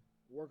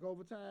 Work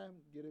overtime,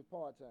 get it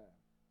part-time.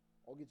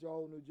 Or get your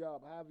whole new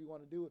job, however you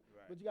want to do it.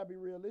 But you got to be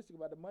realistic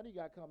about the money you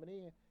got coming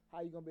in, how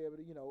you going to be able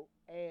to, you know,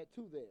 add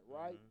to that,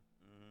 right?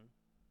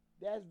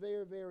 That's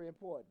very, very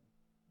important.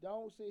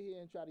 Don't sit here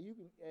and try to,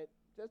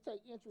 just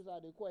take interest out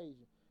of the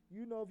equation.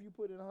 You know if you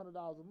put in $100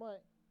 a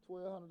month,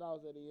 $1,200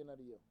 at the end of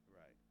the year.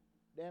 Right.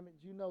 Damn it,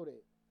 you know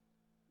that.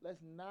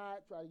 Let's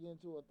not try to get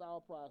into a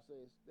thought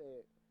process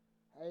that,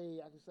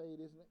 hey, I can say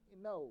this.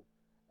 No.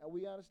 And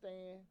we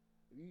understand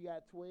if you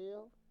got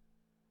 12,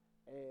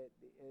 at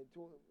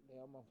 12,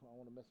 damn, I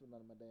want to mess with none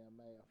of my damn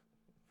math.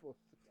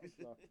 I'm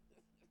sorry.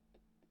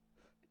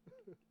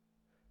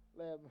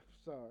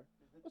 Sorry.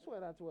 What's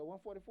 12 out of 12?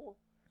 144?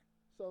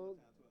 So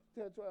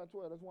 10, 12,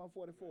 12, that's 144.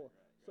 Right.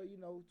 So, you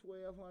know,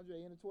 1,200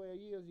 in the 12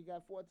 years, you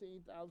got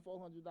 $14,400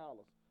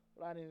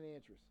 without any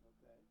interest.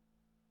 Okay.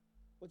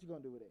 What you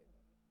going to do with that?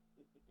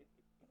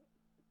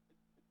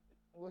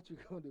 What you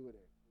going to do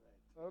with that?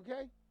 Right.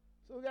 Okay?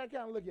 So we got to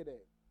kind of look at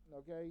that.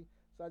 Okay?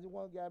 So I just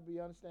want you to be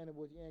understanding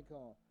with your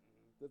income.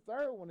 The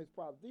third one is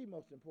probably the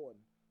most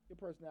important, your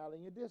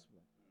personality and your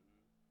discipline.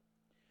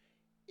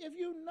 If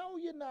you know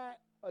you're not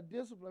a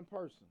disciplined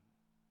person,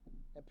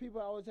 and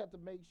people always have to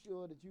make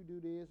sure that you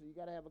do this, or you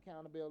got to have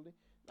accountability.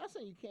 Not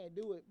saying you can't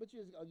do it, but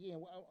just, again,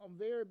 I'm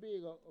very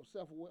big on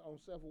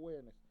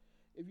self-awareness.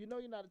 If you know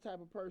you're not the type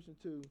of person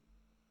to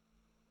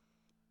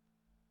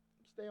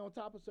stay on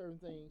top of certain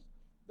things,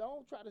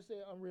 don't try to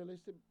set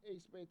unrealistic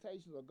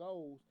expectations or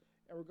goals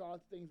in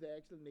regards to things that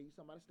actually need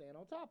somebody staying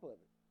on top of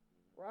it,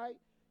 right?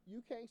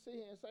 You can't sit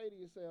here and say to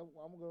yourself,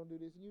 well, I'm going to do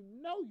this, and you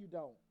know you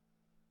don't.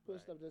 Put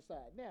stuff to the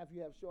side. Now, if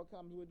you have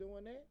shortcomings with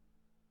doing that,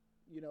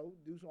 you know,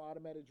 do some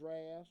automatic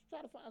drafts.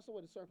 Try to find some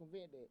way to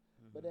circumvent that.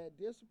 But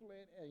that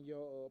discipline and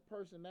your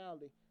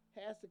personality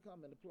has to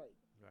come into play.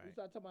 Right. You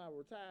start talking about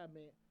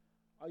retirement,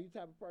 are you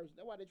the type of person?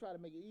 That's why they try to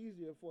make it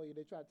easier for you.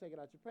 They try to take it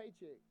out your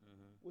paycheck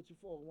with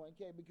your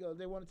 401k because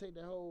they want to take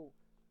the whole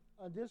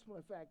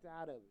undisciplined factor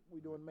out of it.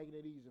 We're doing making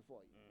it easier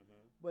for you.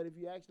 But if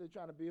you're actually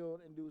trying to build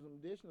and do some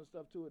additional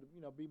stuff to it,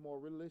 you know, be more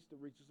realistic,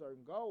 reach a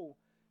certain goal,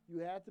 you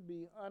have to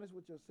be honest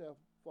with yourself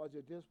as far as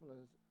your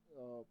discipline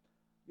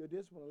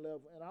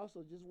level, and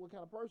also just what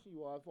kind of person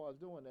you are as far as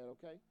doing that,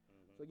 okay?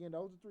 So again,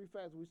 those are 3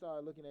 factors we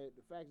started looking at,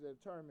 the factors that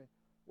determine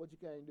what you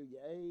can do,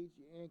 your age,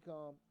 your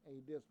income, and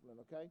your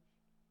discipline, okay?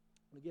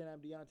 And again,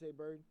 I'm Deontay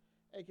Burton,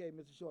 a.k.a.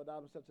 Mr. Short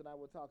Dollar. So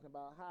tonight we're talking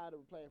about how to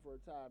plan for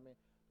retirement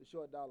the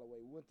short dollar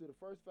way. We went through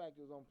the first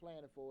factors on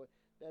planning for it,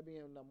 that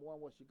being number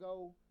 1, what's your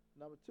goal?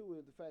 Number 2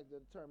 is the fact that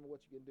determine what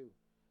you can do.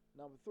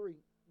 Number 3,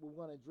 we're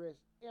going to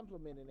address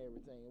implementing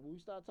everything. And when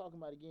we start talking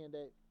about, again,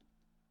 that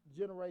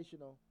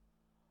generational,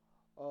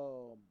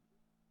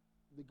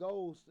 the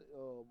goals,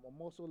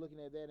 I'm also looking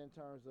at that in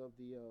terms of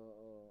the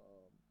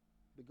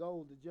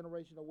goals, the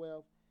generational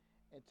wealth,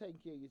 and taking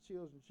care of your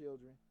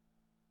children.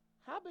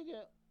 How big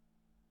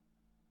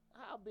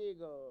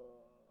of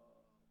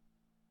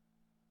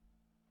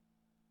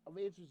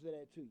interest is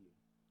that to you?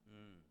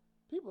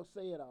 People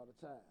say it all the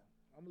time.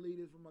 I'm going to leave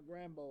this for my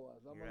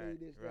grandboys. I'm going to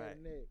leave this, that,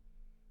 and that.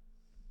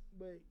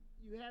 But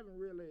you haven't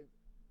really,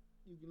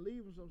 you can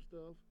leave them some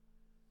stuff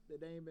that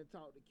they ain't been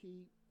taught to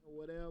keep or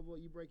whatever.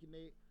 You break your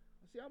neck.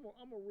 See, I'm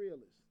a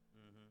realist.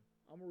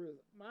 I'm a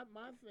realist.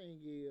 My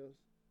thing is,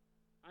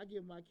 I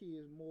give my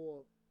kids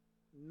more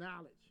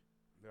knowledge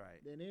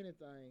than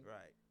anything.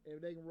 Right.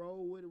 If they can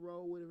roll with it,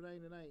 roll with it.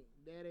 If it ain't.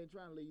 Dad ain't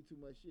trying to leave you too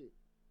much shit.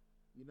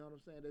 You know what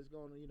I'm saying? That's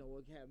going to, you know,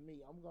 what have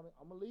me. I'm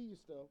gonna leave you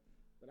stuff.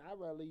 But I'd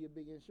rather leave you a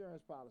big insurance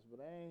policy.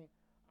 But I'm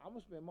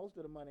going to spend most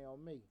of the money on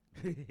me.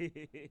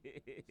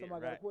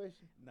 Somebody got a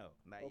question? No,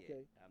 not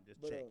yet. I'm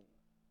just checking.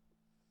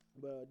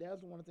 But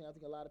that's one thing I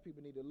think a lot of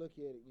people need to look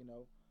at it, you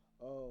know.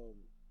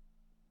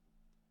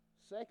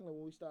 Secondly,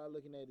 when we start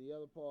looking at the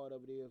other part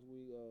of it is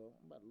I'm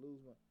about to lose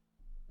my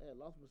I had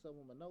lost myself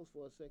on my notes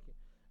for a second.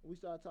 We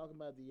started talking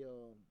about the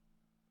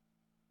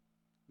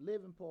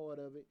living part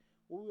of it.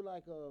 We were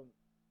like,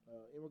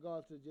 in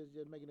regards to just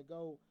making a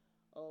goal.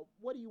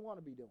 What do you want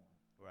to be doing?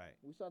 Right.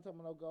 We start talking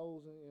about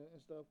goals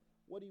and stuff.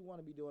 What do you want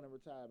to be doing in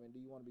retirement? Do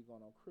you want to be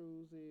going on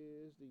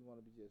cruises? Do you want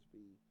to be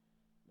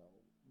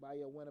by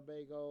your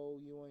Winnebago?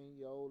 You and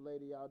your old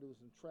lady, y'all do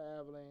some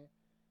traveling.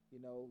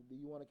 Do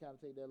you want to kind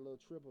of take that little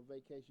trip or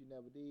vacation you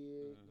never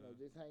did?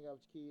 Just hang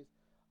out with your kids.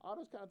 All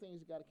those kind of things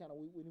you got to kind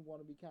of we want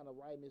to be kind of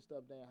writing this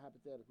stuff down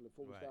hypothetically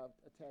before we start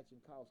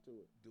attaching costs to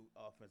it. Do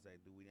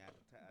we have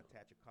to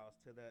attach a cost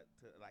to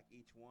like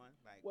each one?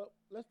 Like, well,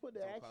 let's put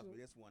the action. Cost me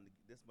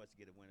this much to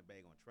get a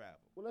Winnebago on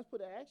travel. Well, let's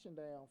put the action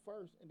down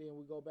first, and then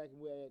we go back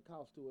and we add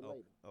cost to it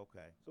later.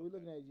 Okay. So we're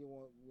looking at you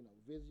want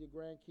visit your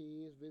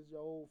grandkids, visit your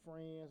old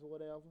friends or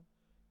whatever.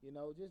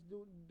 Just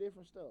do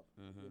different stuff.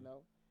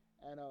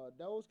 And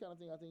those kind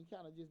of things, I think,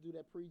 kind of just do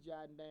that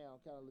pre-jotting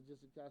down, kind of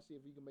logistics, kind of see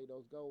if you can make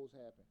those goals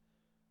happen.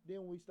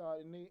 Then we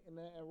start, and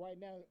right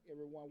now,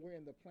 everyone, we're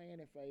in the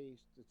planning phase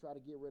to try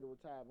to get rid of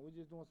retirement. We're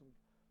just doing some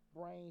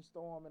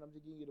brainstorming. I'm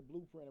just giving you the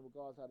blueprint in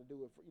regards to how to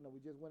do it.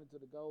 We just went into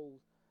the goals,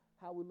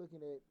 how we're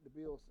looking at the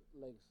Bill's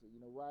legacy,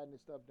 writing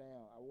this stuff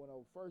down. I went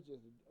over first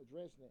just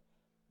addressing it.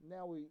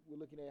 Now we're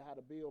looking at how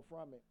to build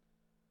from it.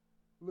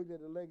 Look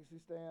at the legacy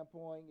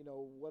standpoint,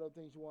 what are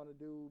things you want to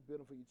do,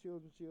 building for your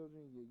children,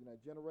 your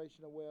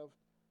generational wealth.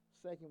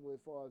 Second, as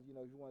far as, if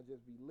you want to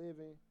just be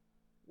living,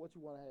 what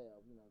you want to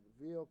have, the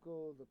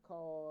vehicles, the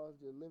cars,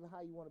 just living how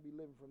you want to be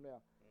living from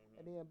now.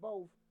 And then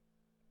both,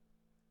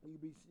 you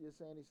be just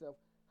saying to yourself,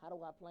 how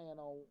do I plan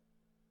on,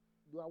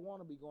 do I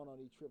want to be going on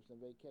these trips and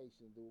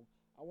vacations? Do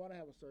I want to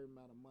have a certain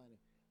amount of money?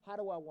 How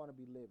do I want to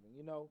be living?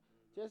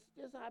 Just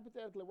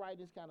hypothetically write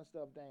this kind of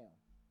stuff down.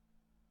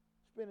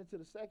 Spinning to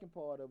the second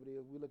part of it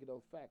is we look at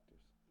those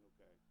factors.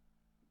 Okay.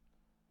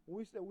 When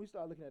we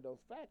start looking at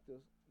those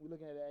factors, we're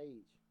looking at the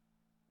age.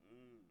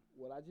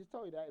 Well, I just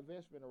told you that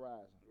investment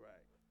horizon.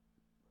 Right.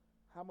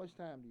 How much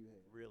time do you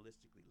have?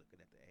 Realistically,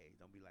 looking at the age,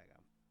 don't be like I'm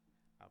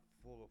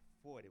full of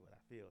 40 when I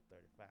feel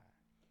 35.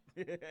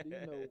 Do you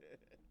know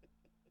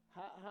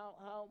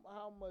how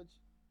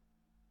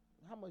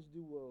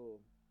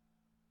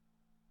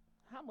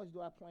much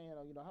do I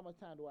plan on? How much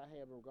time do I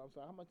have? I'm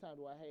sorry, how much time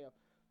do I have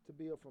to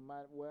build from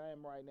where I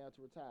am right now to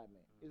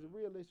retirement? Is it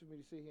realistic for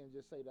me to sit here and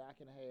just say that I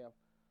can have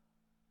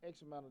X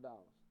amount of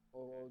dollars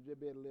or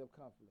just be able to live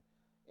comfortably?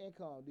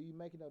 Income, do you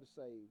make enough to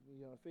save?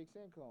 Fixed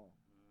income.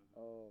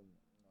 Are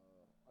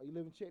you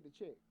living check to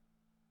check?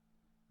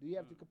 Do you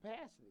have the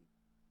capacity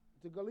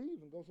to go leave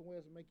and go somewhere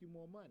else and make you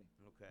more money?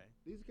 Okay.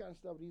 These are kind of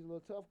stuff, these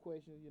little tough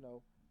questions,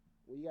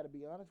 where you got to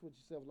be honest with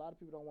yourself. A lot of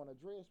people don't want to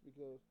address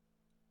because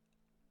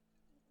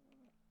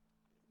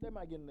they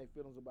might get in their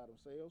feelings about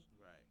themselves.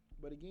 Right.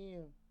 But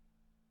again,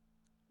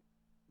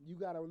 you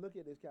got to look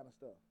at this kind of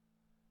stuff.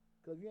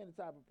 Because if you're the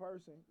type of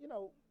person,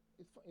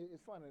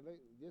 it's funny,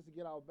 just to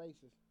get off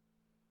basis.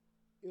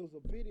 It was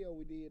a video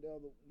we did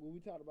when we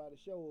talked about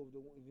the show of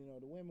the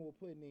women were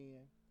putting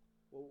in,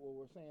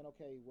 were saying,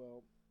 okay,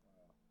 well,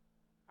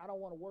 I don't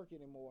want to work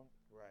anymore.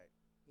 Right.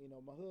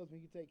 My husband,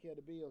 he can take care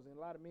of the bills. And a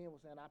lot of men were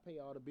saying, I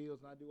pay all the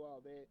bills and I do all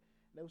that.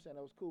 And they were saying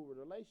that was cool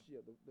with the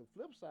relationship. The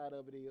flip side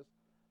of it is,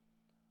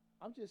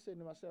 I'm just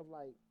saying to myself,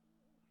 like,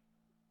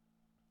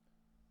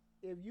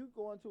 if you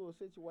go into a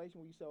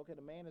situation where you say, okay,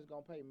 the man is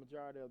going to pay the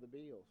majority of the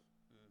bills.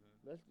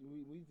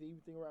 We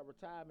even think about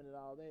retirement and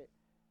all that.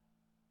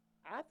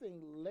 I think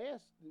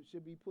less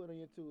should be put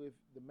into if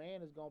the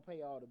man is going to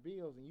pay all the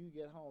bills and you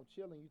get home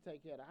chilling, you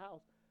take care of the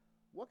house.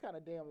 What kind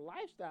of damn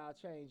lifestyle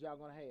change y'all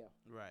going to have?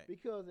 Right.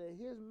 Because at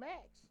his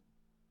max,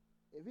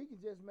 if he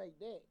can just make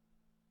that,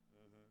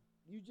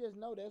 you just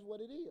know that's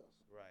what it is.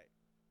 Right.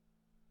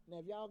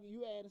 Now, if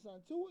you adding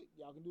something to it,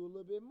 y'all can do a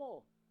little bit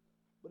more.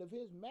 But if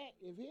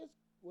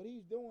what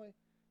he's doing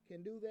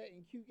can do that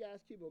and you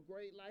guys keep a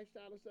great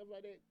lifestyle and stuff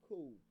like that,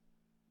 cool.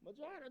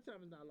 Majority of the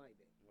time it's not like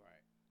that. Right.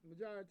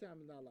 Majority of the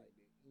time it's not like that.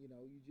 You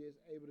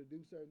just able to do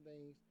certain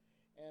things,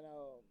 and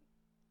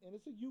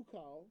it's a you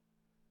call,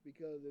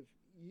 because if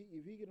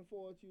he can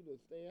afford you to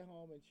stay at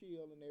home and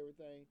chill and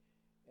everything,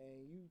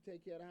 and you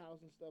take care of the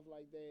house and stuff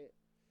like that,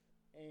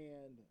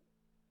 and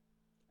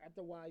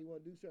after a while you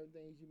want to do certain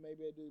things you may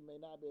be able to do, you may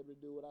not be able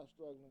to do without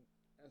struggling.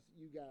 That's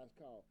you guys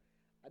call.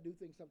 I do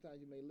think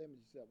sometimes you may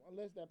limit yourself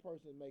unless that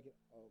person is making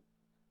a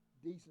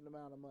decent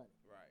amount of money.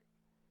 Right.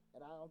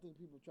 And I don't think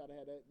people try to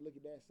look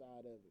at that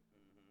side of it.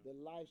 The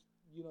life,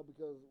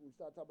 because we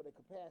start talking about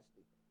the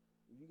capacity.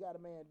 If you got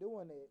a man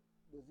doing that,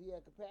 does he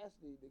have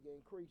capacity to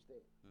increase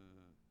that?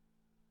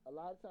 A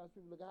lot of times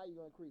people look at how you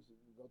going to increase it.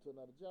 You go to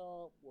another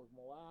job, work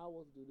more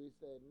hours, do this,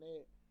 that, and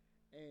that.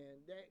 And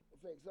that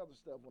affects other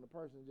stuff when a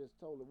person just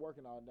totally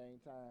working all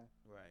dang time.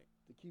 Right.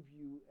 To keep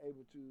you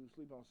able to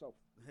sleep on the sofa.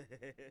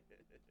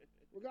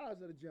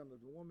 Regardless of the gender,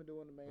 the woman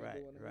doing, the man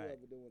doing it,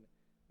 whoever doing it.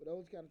 But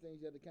those kind of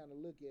things you have to kind of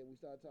look at. We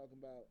start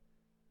talking about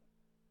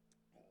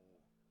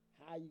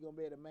how you gonna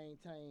be able to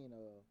maintain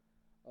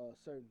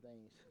certain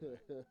things. and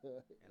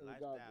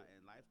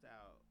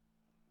lifestyle,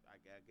 I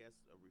guess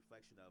a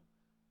reflection of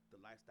the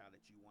lifestyle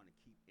that you want to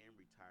keep in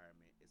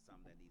retirement is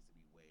something that needs to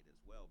be weighed as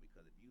well.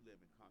 Because if you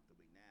living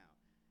comfortably now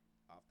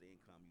off the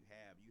income you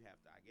have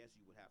to. I guess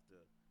you would have to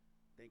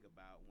think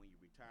about when you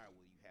retire,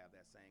 will you have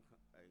that same,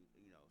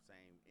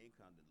 same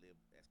income to live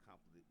as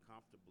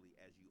comfortably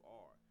as you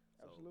are.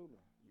 So,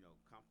 Absolutely.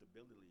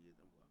 Comfortability is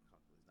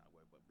comfortable is not a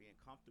word, but being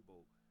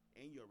comfortable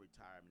in your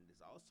retirement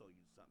is also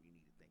something you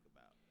need to think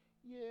about.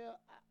 Yeah,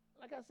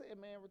 like I said,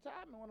 man,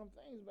 retirement one of them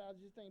things, but I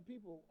just think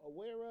people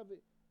aware of it,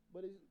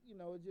 but it's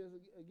it's just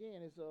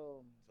again it's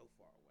So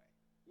far away.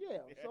 yeah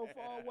so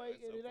far away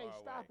So and it ain't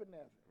far away. stopping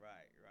nothing.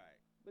 Right, right.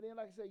 But then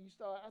like I said,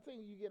 I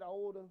think you get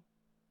older,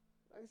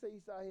 like I said, you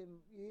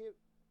hit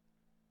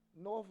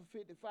north of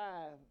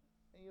 55,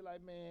 and you're like,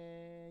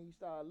 man, you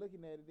start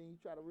looking at it, then you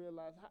try to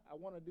realize I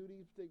want to do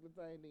these particular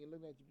things. Then you're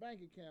looking at your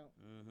bank account.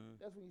 Mm-hmm.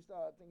 That's when you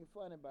start thinking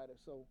funny about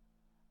it. So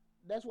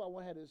that's why I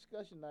want to have a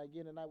discussion tonight.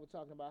 Again, tonight we're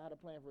talking about how to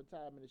plan for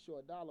retirement the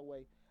short dollar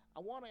way.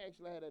 I want to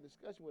actually have that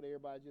discussion with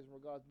everybody just in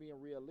regards to being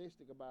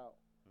realistic about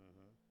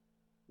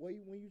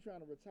Mm-hmm. when you're trying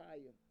to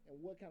retire and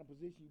what kind of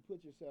position you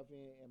put yourself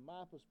in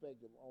my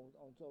perspective on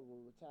total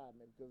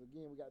retirement. Because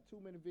again, we got too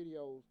many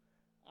videos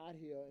out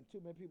here and too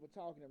many people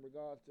talking in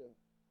regards to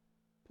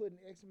putting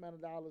X amount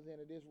of dollars in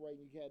at this rate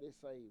and you got this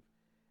saved.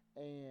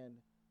 And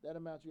that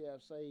amount you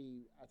have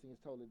saved, I think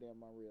is totally damn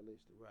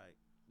unrealistic. Right.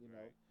 You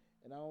know? Right.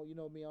 And I don't, you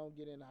know me, I don't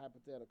get into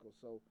hypotheticals.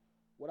 So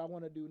what I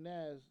want to do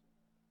now is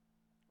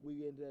we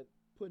get into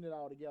putting it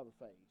all together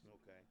phase.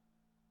 Okay.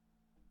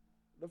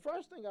 The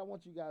first thing I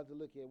want you guys to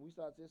look at, we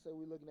start to say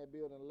we're looking at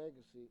building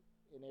legacy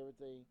and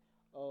everything.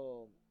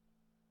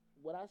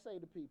 What I say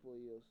to people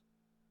is,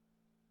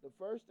 the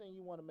first thing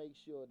you want to make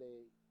sure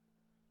that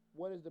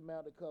what is the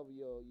amount to cover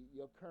your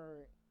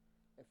current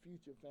and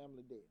future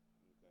family debt.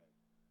 Okay.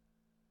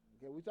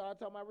 Okay, we start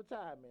talking about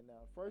retirement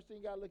now. First thing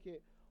you got to look at,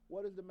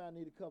 what is the amount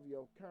need to cover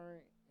your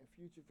current and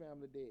future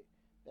family debt.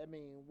 That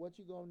means what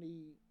you're going to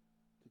need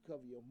to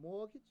cover your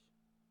mortgage,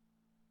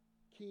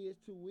 kids'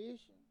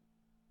 tuition,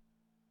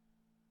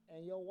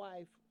 and your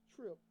wife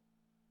trip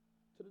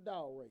to the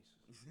dog races.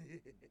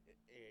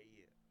 Every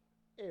year.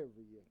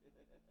 Every year.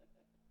 That don't stop.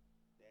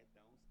 Got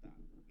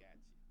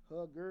you.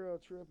 Her girl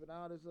trip and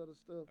all this other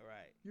stuff. All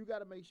right. You got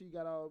to make sure you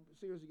got all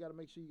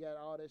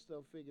that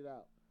stuff figured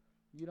out.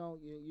 You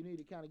need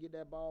to kind of get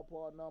that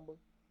ballpark number.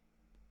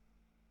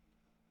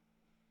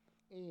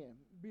 And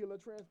be a little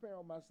transparent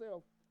with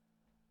myself.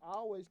 I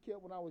always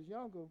kept, when I was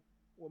younger,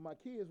 when my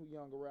kids were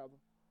younger rather,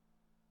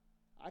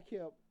 I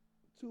kept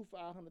two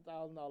 $500,000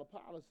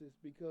 policies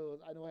because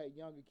I know I had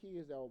younger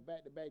kids that were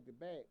back to back to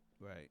back.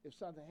 Right. If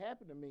something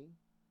happened to me,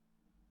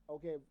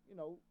 okay,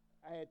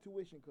 I had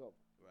tuition covered.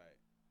 Right.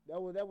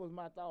 That was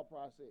my thought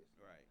process.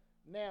 Right.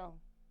 Now,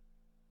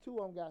 two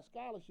of them got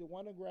scholarship.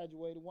 One of them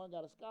graduated. One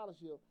got a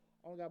scholarship.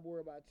 I only got to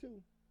worry about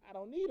two. I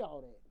don't need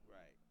all that.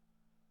 Right.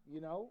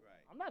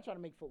 Right. I'm not trying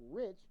to make folk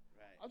rich.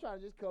 Right. I'm trying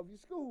to just cover your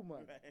school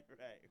money. Right.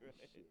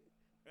 Shit.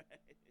 Right.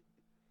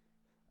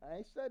 I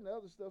ain't studying the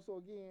other stuff. So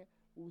again,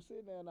 we were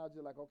sitting there and I was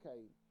just like,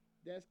 okay,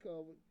 that's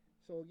covered.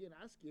 So again,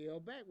 I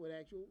scaled back with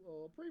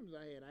actual premiums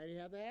I had. I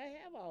didn't have to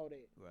have all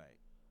that. Right.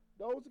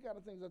 Those are the kind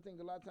of things I think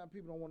a lot of times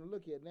people don't want to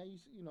look at. Now you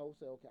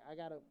say, okay, I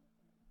gotta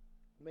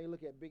may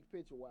look at big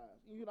picture wise.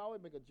 You can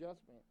always make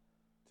adjustment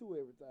to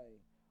everything.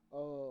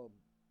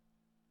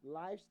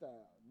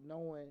 Lifestyle,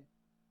 knowing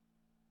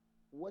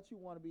what you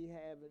want to be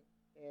having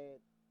at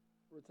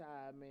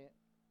retirement,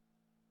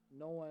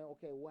 knowing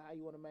how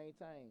you want to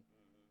maintain.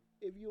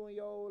 Mm-hmm. If you and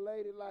your old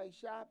lady like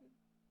shopping,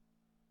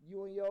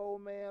 you and your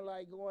old man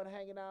like going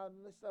hanging out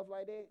and stuff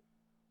like that,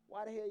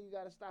 why the hell you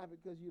gotta stop it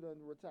because you done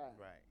retired?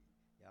 Right.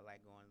 Y'all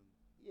like going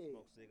Yeah.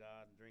 smoke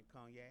cigars and drink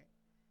cognac?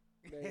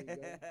 There you go.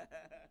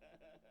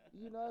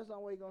 That's the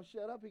only way he gonna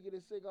shut up. He get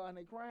his cigar and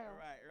they crown.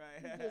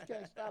 Right. He just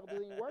can't stop it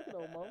because he ain't working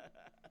no more.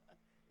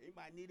 He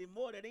might need it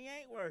more than he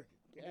ain't working.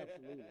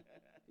 Absolutely.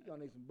 He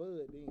gonna need some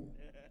bud then.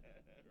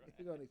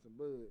 He gonna need some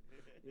bud.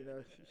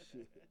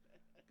 Shit.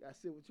 Gotta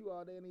sit with you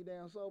all day and eat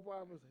damn soap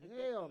operas?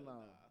 Hell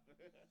no.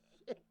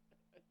 Shit.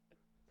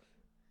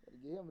 Gotta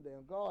get him a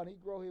damn garden. He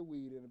grow his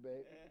weed in the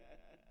back.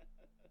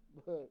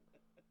 But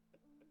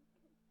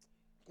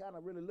kind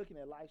of really looking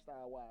at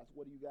lifestyle wise,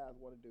 what do you guys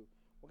want to do?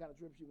 What kind of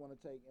trips you want to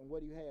take, and what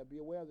do you have? Be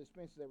aware of the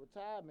expenses at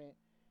retirement.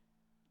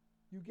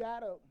 You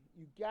gotta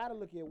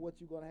look at what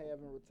you're gonna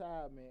have in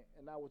retirement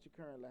and not what you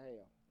currently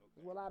have. Okay.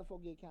 Well, a lot of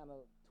folks get kind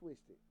of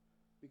twisted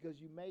because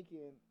you're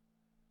making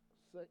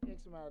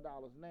X amount of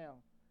dollars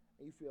now,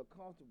 and you feel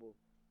comfortable.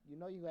 You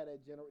got that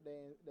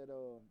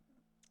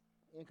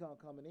income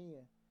coming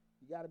in.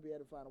 You got to be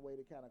able to find a way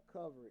to kind of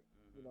cover it.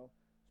 Mm-hmm.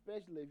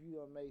 Especially if you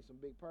done made some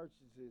big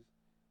purchases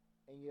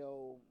in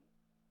your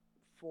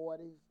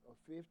 40s or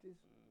 50s,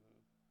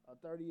 a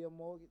 30-year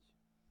mortgage.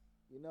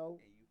 And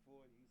you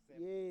 40, you 70.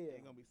 Yeah. You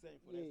ain't gonna be safe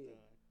for that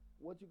time.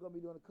 What you gonna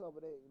be doing to cover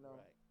that?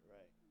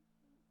 Right.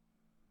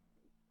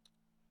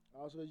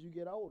 Also, as you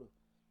get older,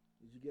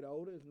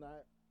 it's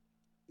not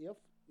if,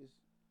 it's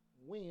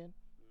when.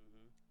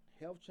 Mm-hmm.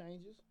 Health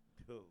changes,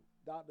 Dude.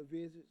 doctor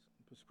visits,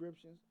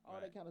 prescriptions, all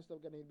Right. that kind of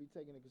stuff got to be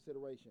taken into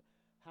consideration.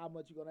 how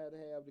much you're gonna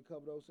have to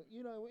cover those.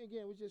 You know,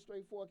 again, it's just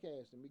straight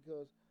forecasting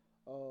because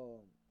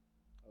um,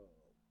 uh,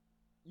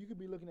 you could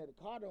be looking at the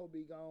car don't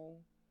be gone,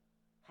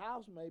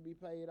 house may be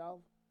paid off,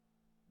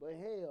 but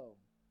hell,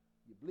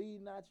 you're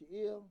bleeding out your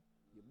ear,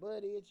 your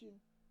butt itching,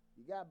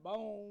 you got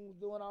bones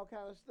doing all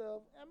kind of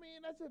stuff. I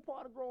mean, that's just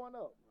part of growing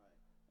up.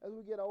 Right. As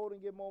we get older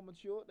and get more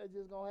mature, that's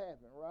just gonna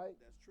happen, right?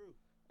 That's true.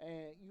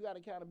 And you got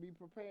to kind of be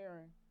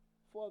preparing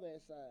for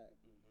that side.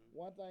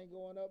 One thing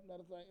going up,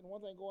 another thing, and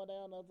one thing going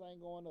down, another thing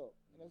going up,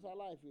 and that's how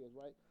life is,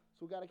 right?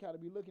 So we got to kind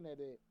of be looking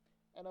at that,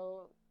 and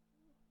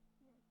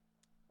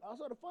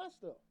also the fun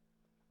stuff.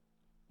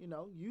 You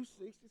know, you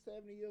 60,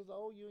 70 years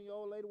old, you and your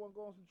old lady want to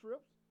go on some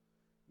trips.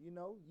 You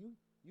know, you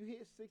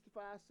hit 65,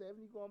 70,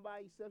 you going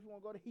by yourself, you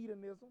want to go to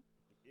hedonism.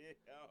 Yeah,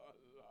 oh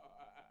Lord.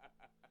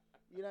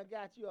 You done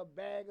got you a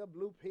bag of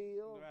blue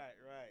pills.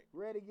 Right.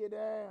 Ready to get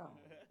down.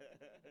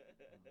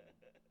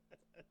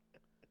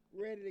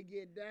 Ready to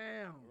get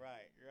down.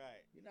 Right.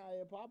 You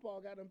know,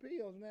 Papa got them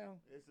pills now.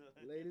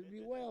 Ladies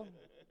be well.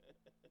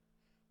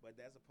 But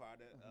that's a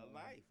part of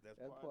life. That's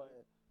part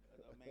of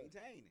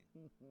maintaining.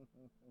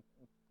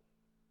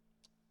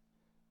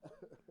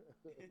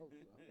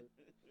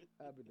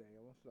 I'll be damn.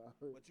 I'm sorry.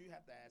 But you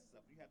have to add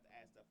stuff. You have to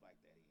add stuff like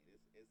that in.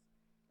 It's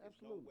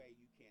Absolutely. no way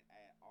you can't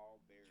add all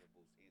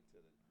variables into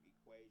the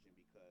equation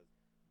because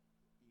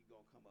you're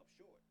gonna come up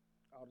short.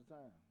 All the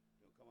time.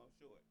 You're gonna come up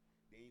short.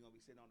 Then you're gonna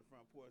be sitting on the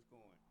front porch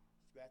going,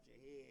 scratch your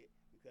head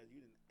because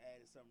you done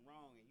added something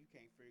wrong and you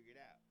can't figure it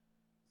out.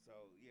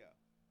 So yeah,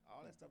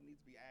 all that stuff needs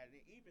to be added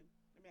in. Even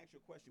let me ask you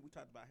a question. We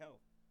talked about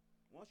health.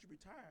 Once you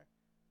retire,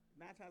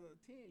 9 times out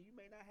of 10, you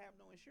may not have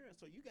no insurance,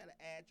 so you got to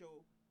add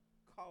your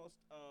cost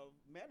of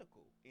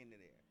medical into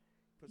there.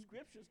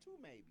 Prescriptions too,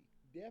 maybe.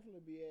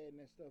 Definitely be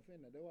adding that stuff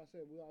in there. That's why I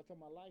said we all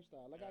talking about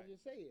lifestyle. Like Right. I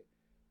just said,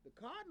 the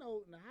car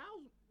note and the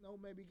house note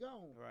may be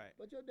gone, Right.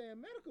 but your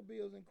damn medical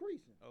bill's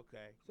increasing.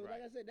 Okay. So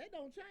like I said, that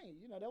don't change.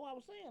 You know, that's what I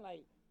was saying.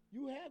 Like,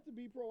 you have to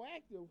be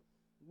proactive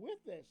with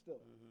that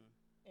stuff. Mm-hmm.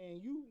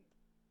 And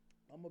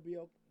I'm gonna be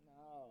okay.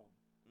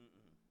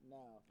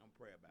 No. I'm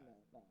pray about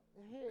it. No.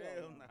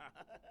 Hell no.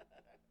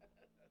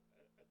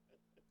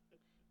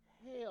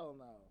 Hell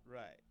no.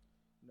 Right.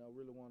 No,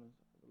 really want to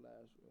so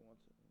I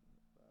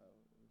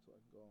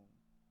can go on.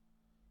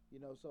 You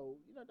know, so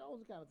you know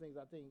those are the kind of things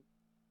I think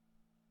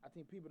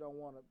people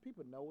don't want to.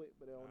 People know it,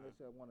 but they don't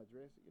necessarily want to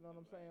address it. You know what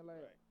I'm saying?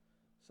 Like, Right.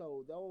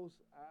 so those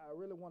I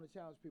really want to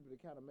challenge people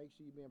to kind of make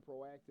sure you're being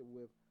proactive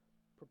with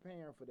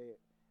preparing for that.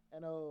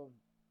 And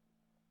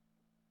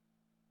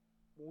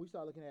when we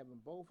start looking at them,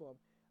 both of them,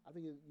 I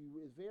think it's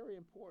very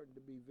important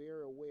to be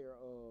very aware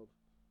of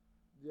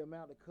the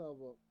amount to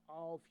cover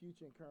all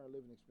future and current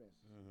living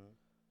expenses. Mm-hmm.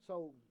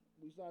 So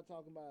we start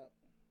talking about,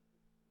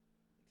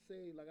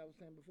 say, like I was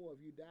saying before, if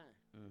you die,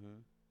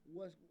 Mm-hmm.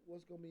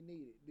 what's going to be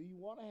needed? Do you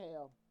want to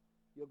have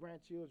your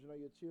grandchildren or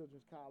your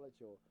children's college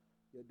or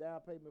your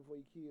down payment for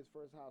your kids'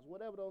 first house?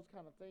 Whatever those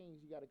kind of things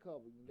you got to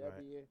cover. That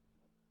Right. it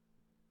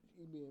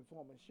can be in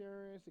form of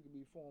insurance. It can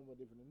be in form of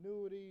different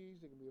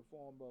annuities. It can be in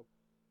form of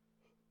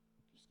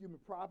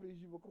properties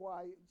you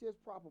acquire. Just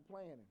proper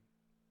planning.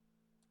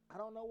 I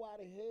don't know why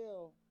the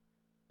hell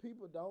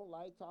people don't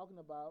like talking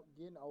about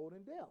getting old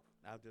and deaf.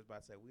 I was just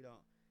about to say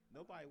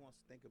nobody wants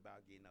to think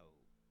about getting old.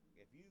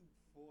 If you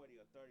 40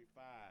 or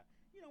 35,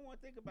 you don't want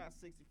to think about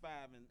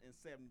 65 and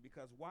 70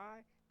 because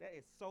why? That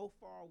is so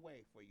far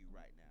away for you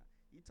right now.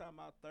 You talking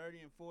about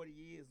 30 and 40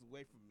 years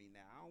away from me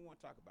now. I don't want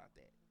to talk about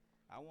that.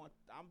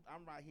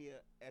 I'm right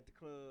here at the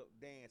club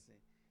dancing,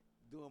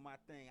 doing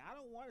my thing. I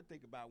don't want to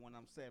think about when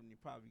I'm 70,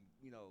 probably,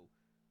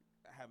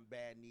 having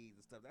bad knees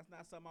and stuff. That's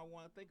not something I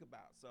want to think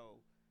about. So,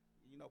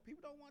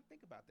 people don't want to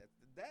think about that.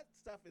 That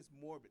stuff is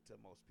morbid to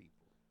most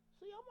people.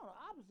 See, I'm on the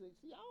opposite.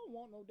 See, I don't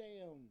want no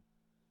damn.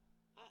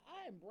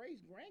 I embrace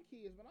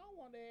grandkids, but I don't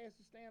want their ass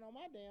to stand on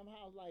my damn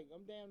house like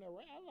I'm damn near.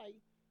 I like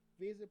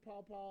visit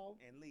Pawpaw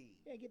and leave.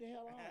 Yeah, get the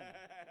hell on.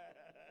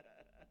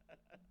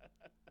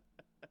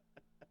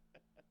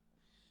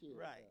 Shit.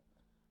 Right.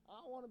 I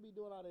don't want to be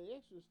doing all that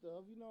extra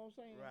stuff. You know what I'm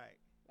saying? Right.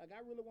 Like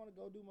I really want to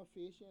go do my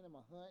fishing and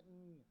my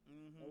hunting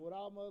Mm-hmm. and with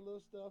all my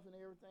little stuff and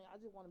everything. I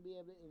just want to be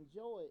able to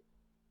enjoy it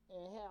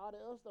and have all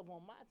the other stuff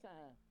on my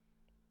time.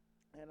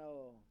 And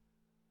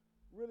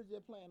really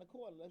just playing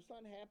accordingly. If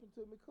something happened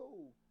to me,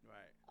 cool.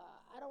 Right.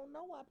 I don't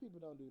know why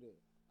people don't do that.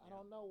 I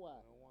don't know why.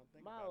 I don't want to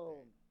think about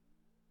that.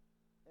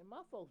 And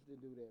my folks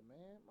didn't do that,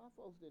 man. My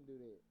folks didn't do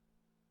that.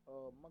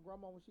 My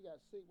grandma, when she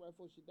got sick right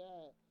before she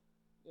died,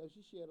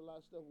 she shared a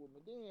lot of stuff with me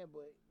then.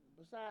 But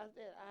besides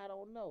that, I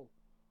don't know.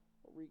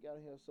 What Reek out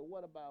here. So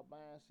what about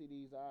buying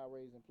CDs,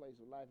 IRAs in place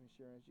of life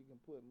insurance? You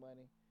can put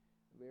money,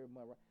 very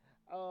much.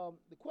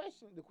 The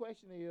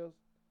question is,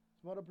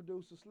 Smother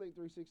producer Slick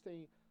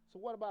 316. So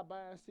what about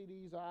buying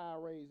CDs or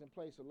IRAs in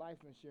place of life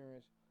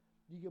insurance?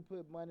 You can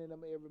put money in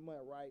them every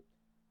month, right?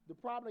 The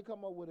problem they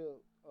come up with a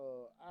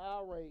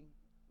IRA,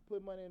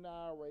 put money in the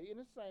IRA, and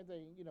it's the same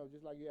thing,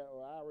 just like you have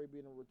an IRA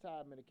being a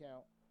retirement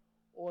account,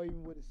 or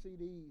even with the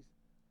CDs.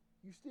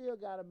 You still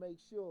got to make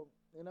sure,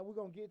 and we're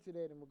gonna get to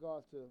that in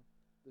regards to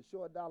the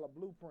short dollar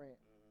blueprint.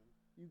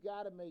 Mm-hmm. you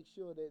got to make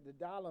sure that the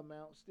dollar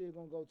amount still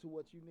gonna go to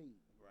what you need.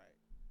 Right.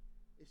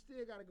 It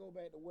still got to go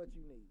back to what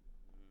you need,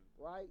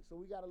 right? So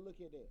we got to look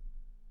at that.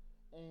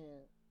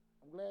 And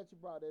I'm glad you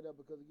brought that up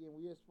because again,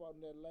 we just spoke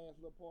in that last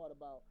little part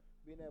about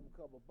being able to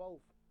cover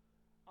both.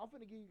 I'm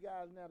finna give you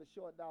guys now the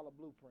short dollar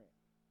blueprint.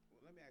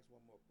 Well, let me ask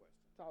one more question.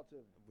 Talk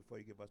to me before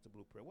you give us the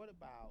blueprint. What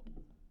about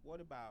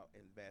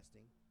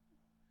investing?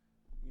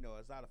 You know,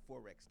 there's a lot of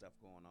forex stuff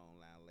going on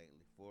now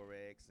lately.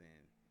 Forex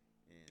and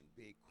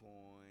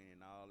Bitcoin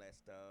and all that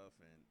stuff,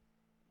 and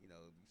you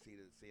know,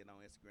 you see it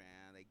on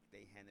Instagram.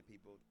 They handing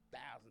people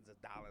thousands of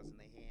dollars in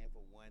their hand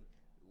for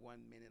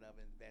one minute of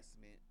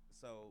investment.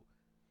 So,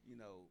 you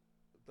know,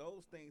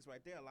 those things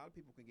right there, a lot of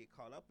people can get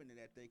caught up into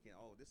that thinking,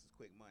 oh, this is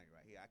quick money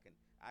right here. I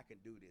can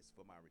do this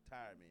for my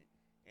retirement.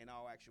 In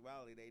all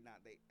actuality,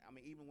 I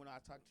mean, even when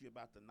I talk to you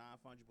about the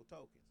non-fungible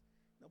tokens,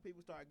 you know,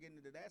 people start getting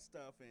into that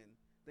stuff and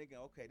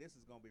thinking, okay, this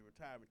is gonna be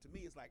retirement. To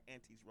me, it's like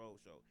Antiques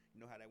Roadshow. You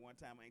know how that one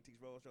time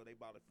Antiques Roadshow, they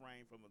bought a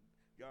frame from a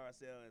yard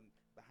sale, and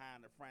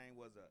behind the frame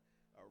was a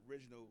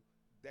original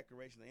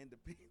Declaration of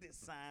Independence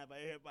signed by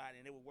everybody,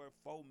 and it was worth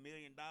 $4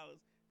 million.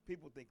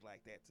 People think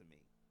like that to me.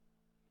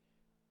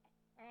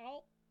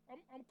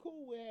 I'm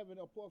cool with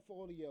having a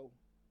portfolio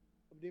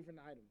of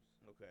different items.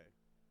 Okay.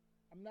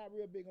 I'm not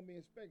real big on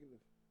being speculative.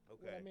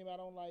 Okay. What I mean, I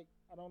don't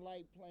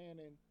like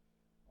planning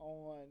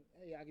on,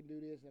 hey, I can do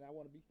this and I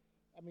want to be.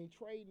 I mean,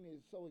 trading is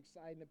so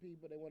exciting to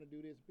people. They want to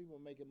do this. People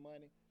are making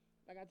money.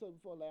 Like I told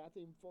you before, like I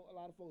think a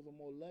lot of folks are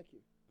more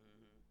lucky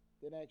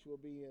than actual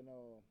being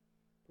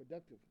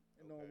productive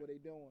and knowing what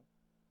they're doing.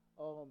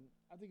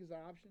 I think it's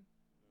an option.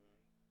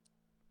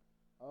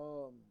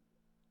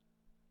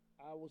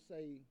 I would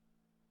say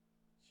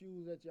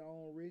choose at your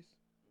own risk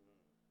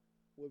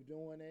with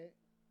doing that,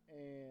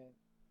 and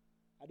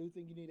I do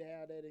think you need to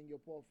have that in your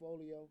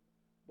portfolio,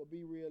 but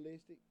be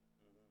realistic.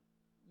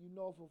 You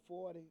know, for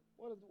 40,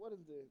 what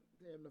is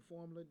the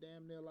formula?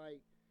 Damn near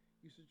like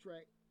you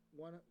subtract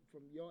one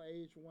from your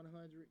age from 100,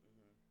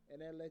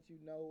 and that lets you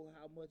know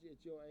how much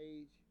at your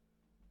age.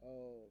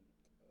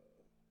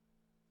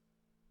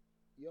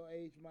 Your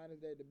age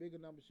minus that, the bigger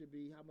number should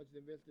be how much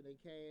is invested in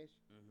cash,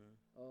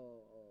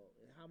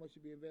 and how much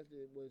should be invested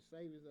with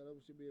savings, and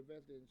others should be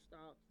invested in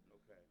stocks.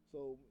 Okay.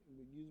 So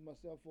use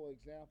myself for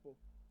example.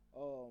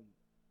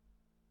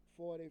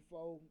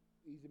 44,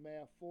 easy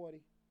math,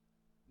 40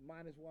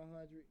 minus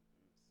 100.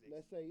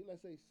 Let's say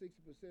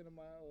 60% of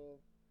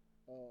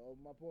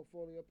my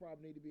portfolio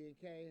probably need to be in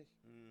cash.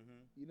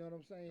 You know what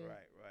I'm saying?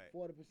 Right.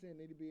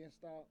 40% need to be in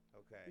stock.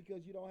 Okay.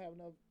 Because you don't have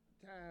enough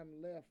time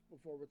left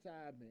before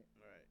retirement.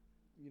 Right.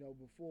 You know,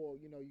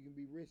 before you can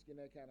be risking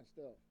that kind of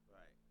stuff.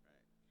 Right.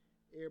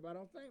 Everybody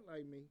don't think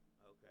like me.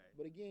 Okay.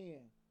 But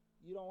again,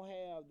 you don't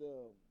have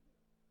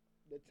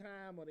the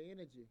time or the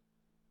energy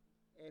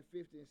at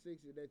 50 and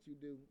 60 that you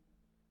do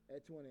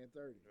at 20 and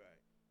 30.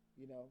 Right.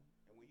 You know.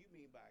 And when you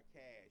mean by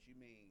cash, do you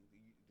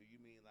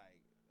mean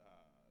like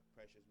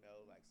precious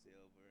metals like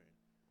silver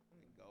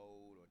and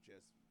gold, or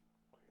just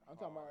I'm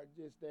talking about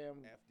just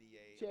damn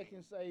FDA checking,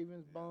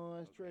 savings,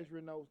 bonds,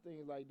 treasury notes,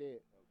 things like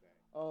that.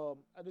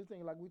 Okay. I do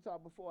think, like we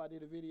talked before, I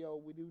did a video.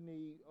 We do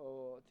need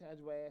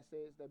tangible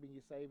assets. That means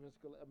your savings,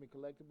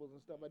 collectibles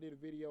and stuff. I did a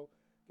video.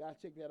 Guys,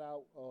 check that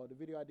out. The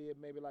video I did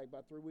maybe like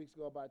about 3 weeks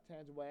ago about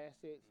tangible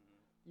assets.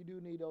 You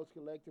do need those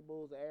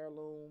collectibles,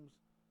 heirlooms,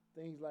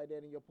 things like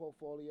that in your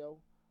portfolio.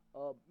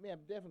 Man,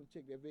 definitely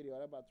check that video.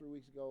 That about 3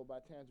 weeks ago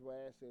about tangible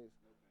assets.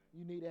 Okay.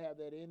 You need to have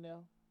that in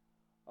there.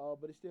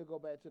 But it still go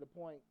back to the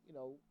point,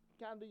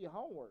 kind of do your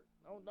homework.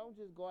 Don't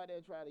just go out there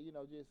and try to,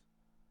 just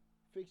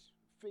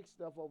fix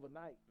stuff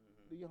overnight.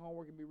 Do your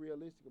homework and be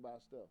realistic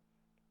about stuff.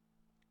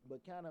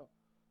 But kind of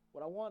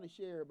what I want to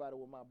share about it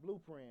with my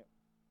blueprint,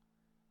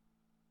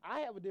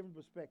 I have a different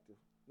perspective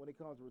when it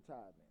comes to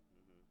retirement.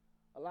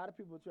 A lot of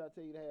people try to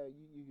tell you that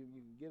you can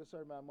get a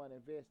certain amount of money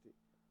invested.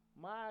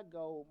 My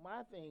goal,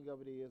 my thing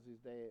of it is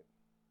that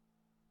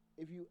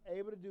if you're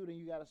able to do it and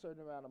you got a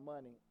certain amount of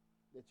money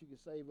that you can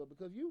save up,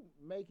 because you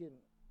making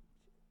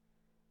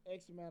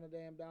X amount of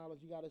damn dollars,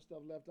 you got this stuff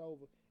left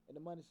over, and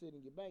the money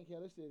sitting in your bank,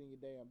 hell, it's sitting in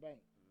your damn bank.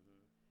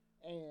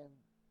 And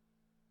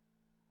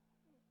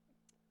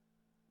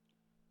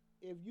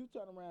if you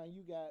turn around,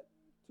 you got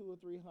 $200,000 or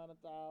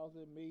 $300,000,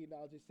 $1 million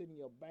just sitting in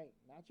your bank,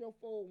 not your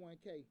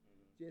 401k,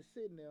 just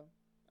sitting there.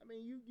 I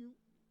mean, you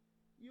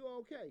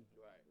okay,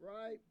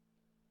 right?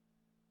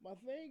 My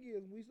thing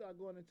is, when we start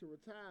going into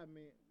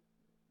retirement,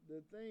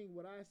 the thing,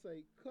 what I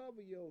say,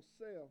 cover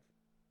yourself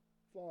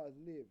as far as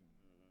living.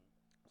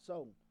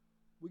 So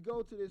we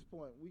go to this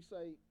point. We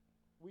say,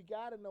 we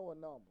got to know a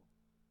number.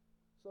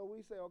 So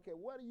we say, okay,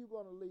 what are you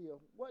going to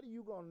live? What are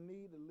you going to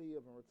need to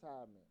live in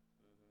retirement?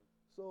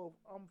 So if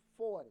I'm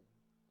 40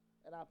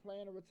 and I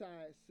plan to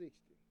retire at 60,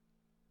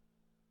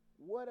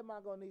 what am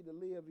I going to need to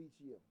live each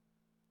year?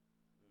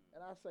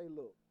 And I say,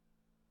 look,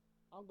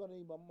 I'm going to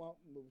need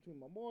between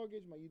my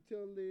mortgage, my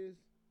utilities,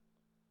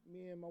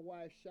 me and my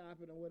wife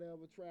shopping or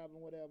whatever,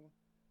 traveling, whatever,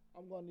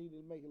 I'm going to need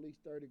to make at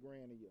least 30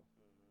 grand a year.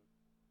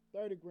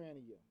 30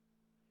 grand a year.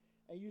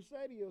 And you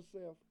say to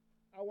yourself,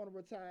 I want to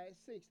retire at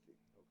 60.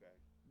 Okay.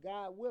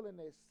 God willing,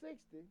 at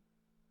 60,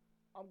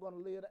 I'm gonna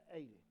live to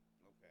 80.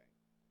 Okay.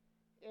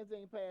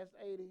 Anything past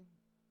 80,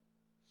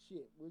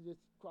 shit, we'll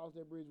just cross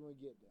that bridge when we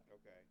get there.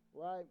 Okay.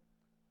 Right?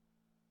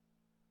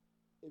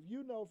 If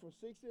you know from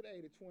 60 to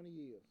 80, 20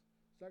 years.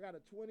 So I got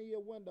a 20-year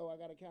window I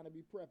got to kind of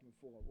be prepping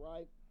for,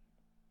 right?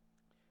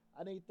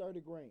 I need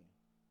 30 grand.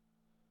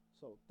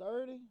 So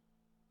 30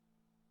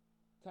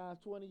 times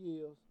 20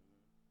 years,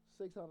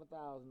 $600,000.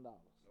 Okay.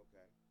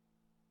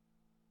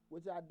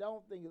 Which I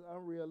don't think is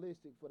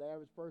unrealistic for the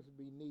average person to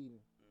be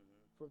needing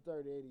from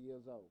 30 to 80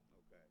 years old.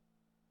 Okay.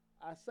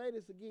 I say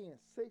this again,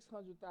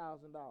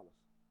 $600,000. Now,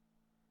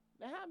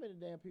 how many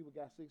damn people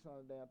got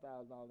 $600,000 in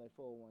their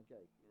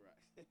 401k?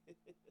 Right.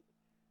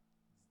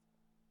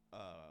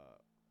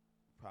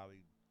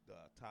 Probably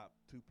the top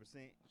 2%,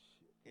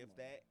 if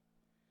that.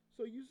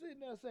 So you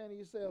sitting there saying to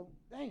yourself,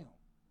 damn,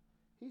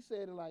 he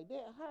said it like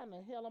that. How in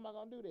the hell am I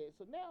going to do that?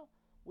 So now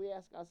we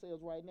ask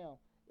ourselves right now,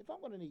 if I'm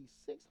going to need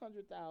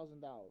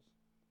 $600,000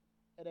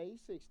 at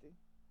age 60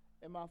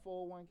 in my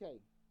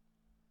 401k,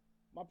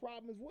 my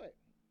problem is what?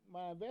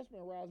 My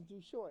investment horizon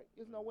too short.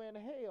 There's no way in the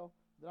hell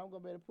that I'm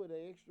going to be able to put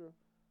an extra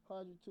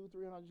 100, 200,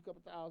 300,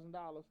 couple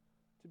 $1,000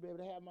 to be able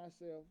to have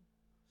myself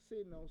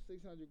sitting on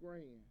 600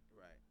 grand.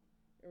 Right.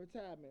 In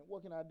retirement.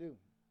 What can I do?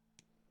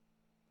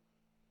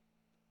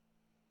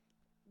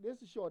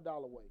 This is short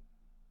dollar way.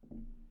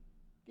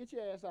 Get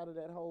your ass out of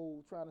that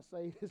hole trying to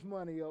save this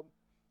money up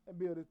and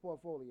build this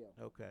portfolio.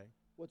 Okay.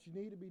 What you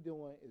need to be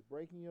doing is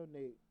breaking your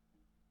neck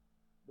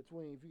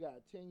between, if you got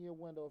a 10-year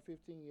window, a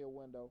 15-year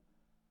window,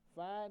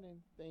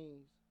 finding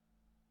things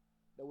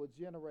that will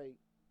generate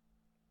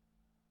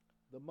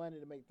the money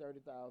to make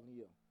 $30,000 a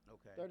year.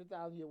 Okay.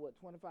 $30,000 a year, what,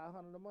 $2,500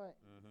 a month?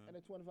 Mm-hmm. And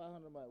then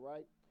 $2,500 a month,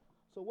 right?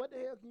 So what the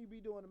hell can you be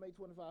doing to make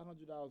 $2,500 a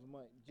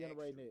month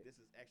generating extra. it? This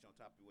is extra on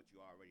top of what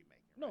you're already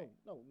making. No,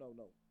 right?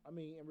 no. I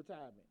mean in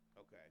retirement.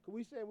 Okay. Cause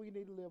we said we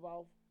need to live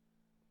off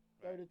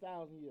 $30,000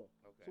 a year.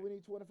 Okay. So we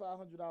need $2,500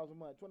 a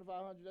month.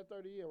 $2,500, that's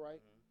 30 a year,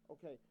 right?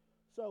 Mm-hmm. Okay.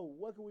 So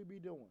what can we be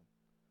doing?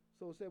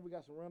 So say we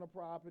got some rental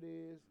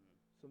properties,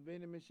 some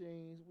vending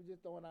machines. We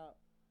just throwing out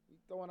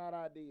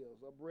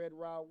ideas, a bread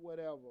route,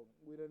 whatever.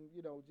 We done,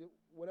 just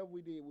whatever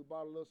we did. We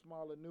bought a little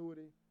small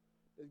annuity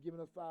that's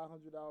giving us $500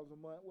 a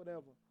month,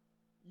 whatever.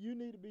 You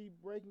need to be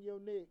breaking your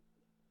neck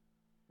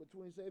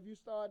between, say, if you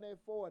starting at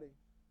 40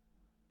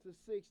 to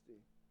 60,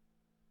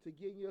 to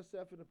getting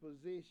yourself in a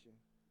position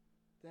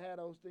to have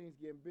those things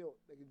getting built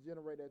that can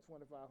generate that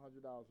 $2,500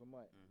 a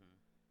month. Mm-hmm.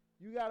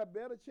 You got a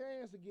better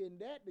chance of getting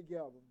that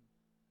together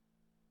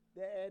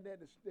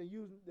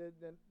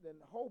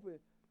than hoping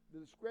the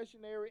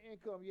discretionary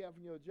income you have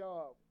from your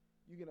job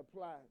you can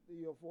apply to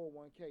your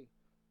 401k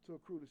to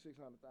accrue to $600,000.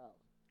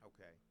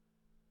 Okay.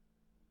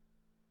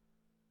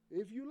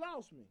 If you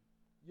lost me,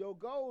 your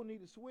goal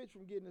need to switch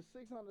from getting the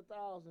 $600,000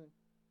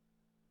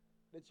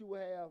 that you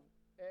will have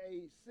at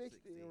age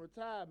 60 in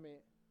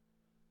retirement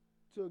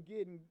to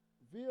getting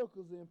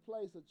vehicles in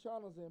place or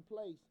channels in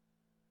place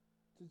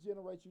to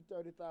generate you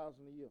 $30,000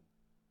 a year.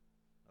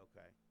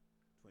 Okay.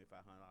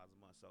 $2,500 a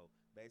month. So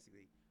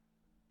basically,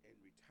 in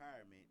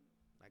retirement,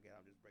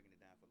 I'm just breaking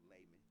it down for the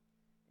layman.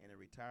 In a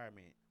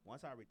retirement,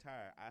 once I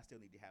retire, I still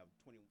need to have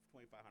 $2,500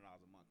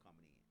 a month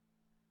coming in.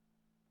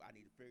 I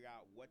need to figure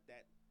out what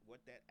that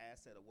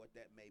asset or what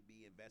that may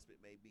be, investment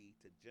may be,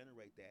 to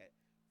generate that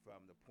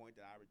from the point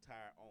that I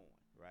retire on,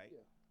 right?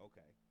 Yeah.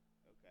 Okay.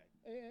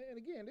 And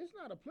again, it's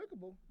not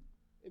applicable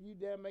if you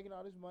damn making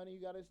all this money,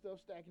 you got this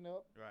stuff stacking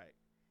up. Right.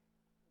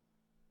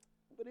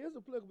 But it is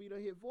applicable. You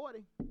done hit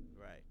 40.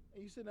 Right.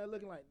 And you sitting there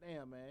looking like,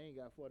 damn, man, I ain't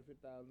got $40,000,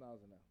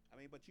 $50,000 in there. I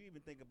mean, but you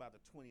even think about the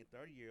 20 and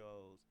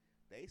 30-year-olds.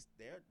 They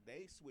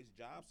switch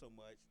jobs so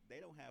much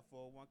they don't have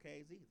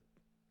 401ks either.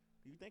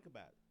 You think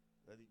about it.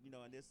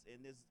 In this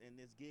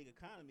gig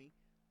economy,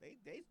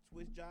 they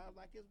switch jobs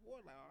like it's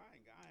war. Like, oh, I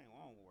ain't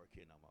want to work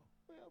here no more.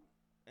 Well,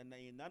 and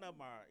then none of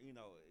them are, and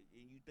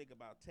you think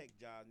about tech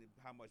jobs and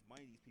how much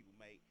money these people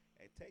make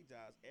at tech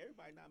jobs.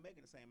 Everybody not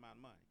making the same amount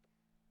of money.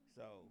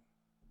 So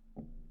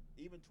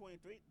even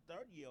 23,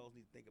 30-year-olds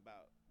need to think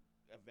about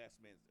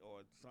investments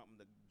or something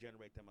to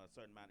generate them a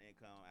certain amount of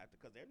income after,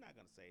 because they're not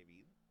going to save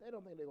either. They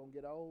don't think they're going to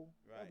get old.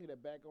 Right. I think their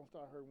back going to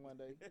start hurting one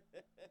day. The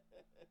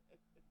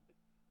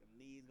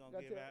knees going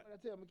to give out. I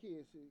tell my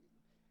kids, see,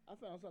 I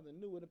found something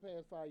new in the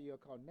past 5 years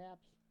called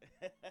naps.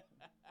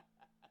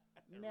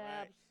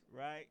 Naps.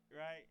 Right.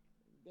 I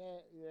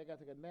got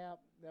to take a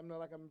nap. I'm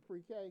not like I'm in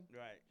pre-K.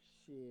 Right.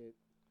 Shit.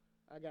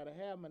 I got to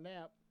have my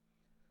nap.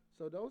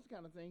 So those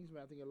kind of things,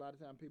 man, I think a lot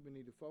of time people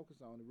need to focus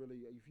on.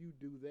 Really, if you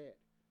do that,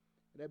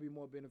 that'd be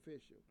more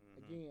beneficial.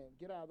 Mm-hmm. Again,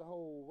 get out of the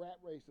whole rat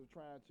race of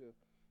trying to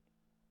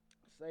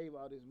save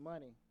all this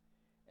money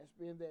and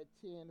spend that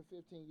 10 to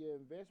 15-year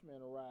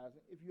investment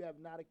horizon if you have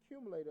not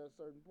accumulated at a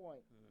certain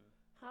point.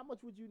 Mm-hmm. How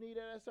much would you need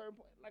at a certain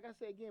point? Like I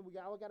said, again, we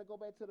got to go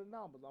back to the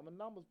numbers. I'm a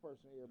numbers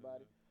person,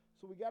 everybody.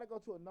 Mm-hmm. So we got to go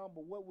to a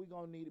number, what we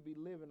going to need to be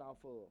living off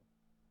of.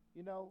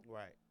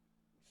 Right.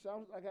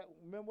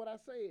 Remember what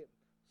I said.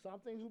 Some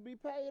things will be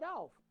paid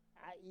off,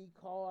 i.e.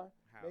 car,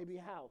 maybe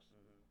house.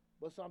 Mm-hmm.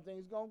 But some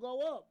things going to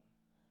go up.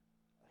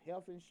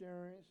 Health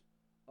insurance,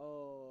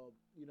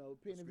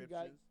 Depending if you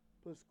got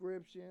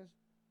prescriptions,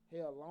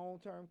 hell,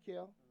 long-term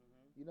care.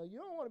 You know,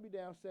 you don't want to be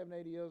down 70,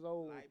 80 years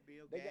old. Light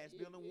bill, gas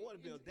bill, and water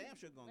bill. Damn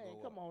sure gonna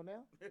go up. Come on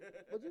now.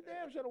 But you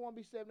damn sure don't want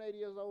to be 70, 80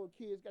 years old.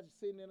 Kids got you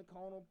sitting in the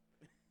corner,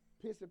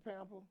 pissing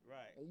pamper.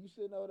 Right. And you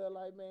sitting over there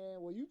like,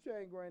 man, well, you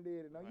chain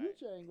granddaddy. No, you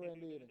chain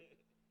granddaddy.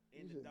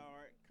 In the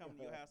dark, come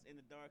to your house in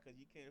the dark because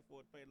you can't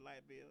afford to pay the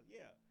light bill.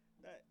 Yeah,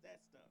 that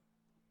stuff.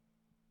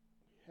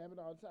 Happen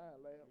all the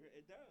time, Lab.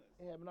 It does.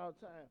 It happen all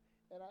the time.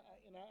 And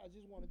I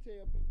just want to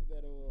tell people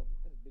that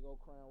that's a big old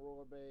Crown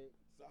Royal bag.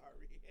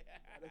 Sorry.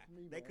 That's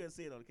me, They man. couldn't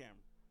see it on the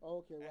camera.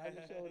 Okay, well, I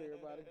just showed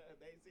everybody.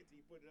 They see till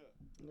you put it up.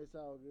 It's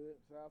all good.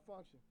 It's how I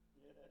function.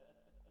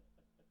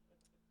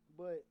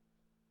 But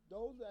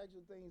those are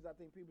actual things I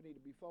think people need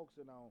to be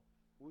focusing on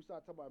when we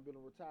start talking about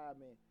building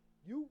retirement.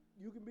 You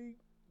can be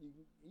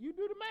you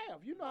do the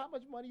math. You know how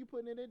much money you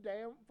putting in that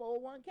damn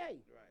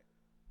 401k. Right.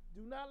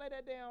 Do not let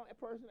that damn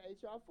person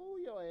HR fool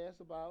your ass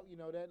about,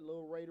 that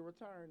little rate of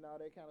return and all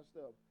that kind of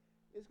stuff.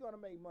 It's going to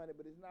make money,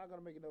 but it's not going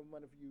to make enough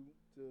money for you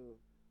to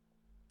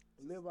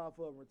live off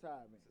of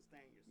retirement.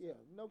 Sustain yourself.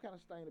 Yeah, no kind of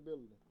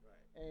sustainability.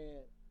 Right.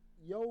 And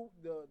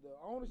the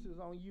onus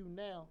is on you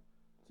now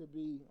to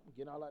be, I'm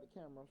getting all out of the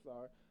camera, I'm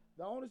sorry.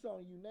 The onus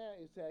on you now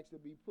is to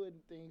actually be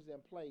putting things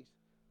in place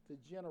to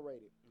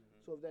generate it.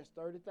 Mm-hmm. So if that's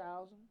 30,000,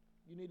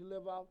 you need to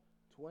live off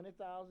 20,000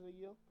 a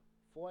year,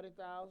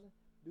 40,000,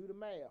 do the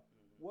math.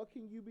 Mm-hmm. What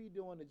can you be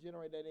doing to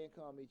generate that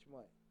income each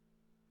month?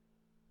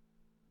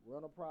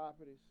 Rental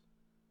properties,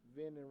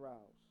 vending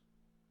routes,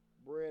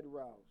 bread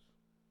routes,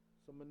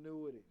 some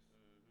annuities,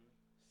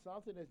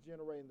 something that's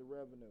generating the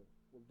revenue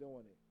with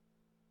doing it.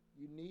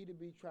 You need to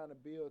be trying to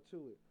build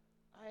to it.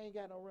 I ain't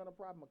got no rental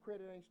property. My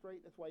credit ain't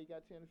straight. That's why you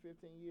got 10 to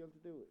 15 years to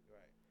do it.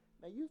 Right.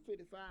 Now, you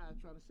 55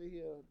 trying to sit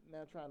here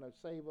now trying to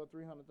save up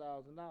 $300,000.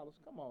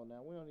 Come on now.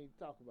 We don't need to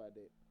talk about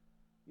that.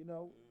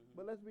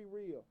 But let's be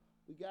real.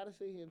 We got to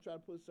sit here and try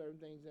to put certain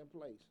things in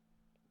place.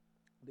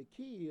 The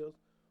key is,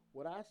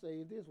 what I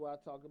say is this, what I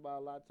talk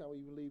about a lot of times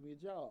when you leave me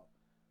a job.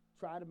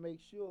 Try to make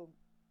sure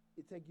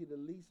it take you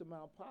the least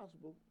amount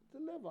possible to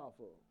live off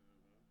of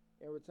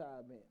in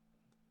retirement.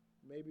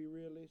 Maybe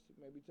realistic,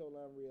 maybe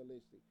totally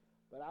unrealistic.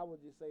 But I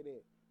would just say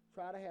that.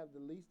 Try to have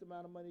the least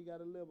amount of money you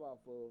got to live off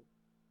of.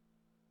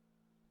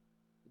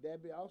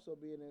 That be also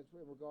being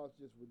in regards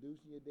to just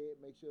reducing your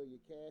debt, make sure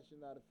your cash is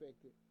not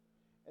affected,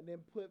 and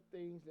then put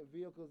things and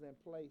vehicles in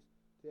place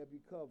to help you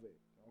cover it.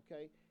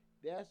 Okay,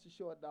 that's the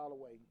short dollar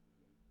way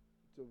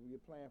to your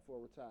plan for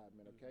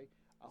retirement. Okay,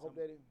 I hope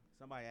that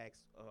somebody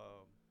asked,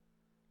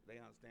 they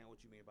understand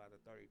what you mean by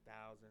the 30,000,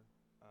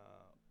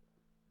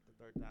 the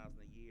 30,000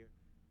 a year.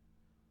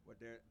 But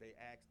they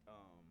asked,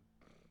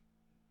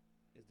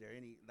 is there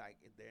any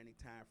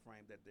time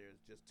frame that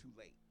there's just too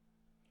late?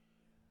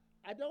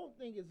 I don't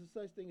think it's a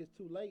such thing as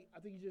too late. I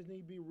think you just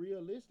need to be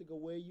realistic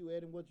of where you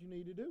at and what you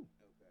need to do.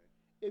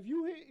 Okay. If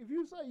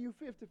you say you're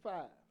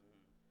 55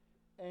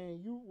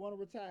 and you want to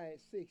retire at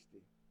 60,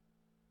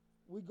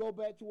 we go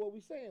back to what we're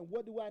saying.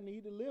 What do I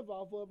need to live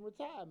off of in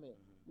retirement?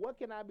 What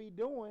can I be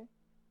doing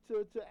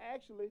to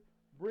actually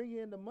bring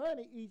in the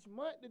money each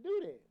month to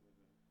do that?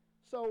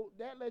 So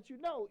that lets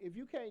you know if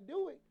you can't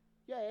do it,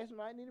 your ass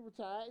might need to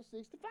retire at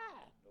 65.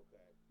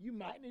 Okay. You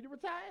might need to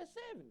retire at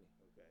 70.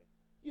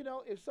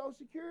 Okay. If Social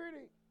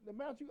Security, the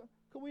amount because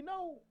we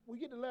know we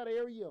get the letter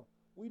every year.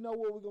 We know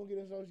what we're going to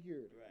get in Social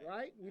Security,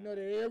 right? We know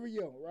that every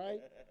year, right?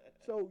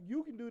 So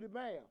you can do the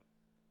math.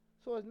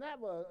 So it's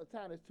never a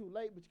time that's too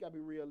late, but you got to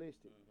be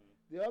realistic.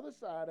 The other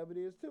side of it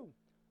is, too,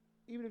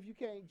 even if you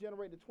can't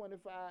generate the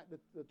 20,000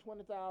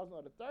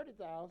 or the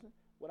 30,000,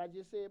 what I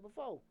just said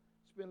before,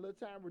 spend a little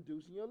time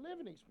reducing your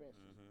living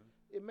expenses.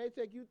 It may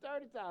take you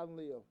 30,000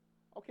 live.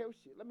 Okay, well,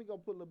 shit, let me go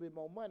put a little bit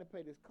more money,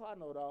 pay this car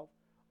note off.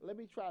 Let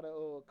me try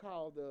to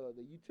call the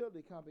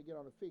utility company, get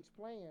on a fixed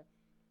plan.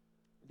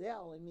 They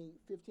only need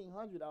 $1,500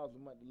 a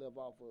month to live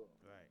off of.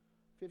 Right.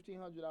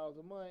 $1,500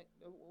 a month.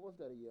 What's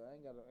that a year? I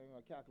ain't got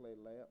a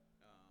calculator, Lab.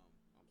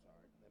 I'm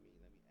sorry. Let me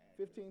add.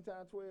 15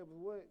 times 12 is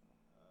what?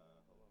 Hold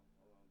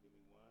on. Give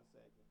me 1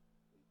 second.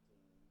 15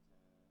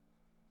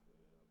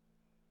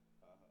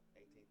 times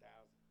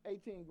 12.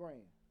 18,000. 18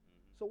 grand.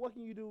 So what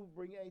can you do to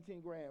bring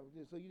 18 grand?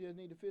 So you just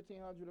need the $1,500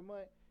 a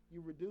month.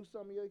 You reduce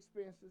some of your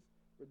expenses,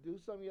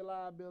 reduce some of your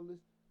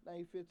liabilities. Now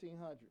you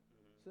 $1,500.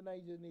 So now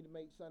you just need to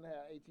make something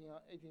have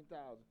 18,000.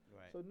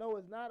 Right. So no,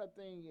 it's not a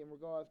thing in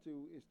regards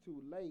to it's too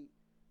late.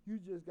 You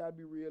just got to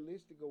be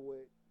realistic of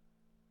what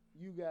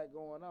you got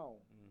going on.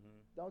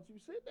 Don't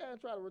you sit there and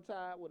try to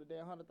retire with a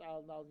damn $100,000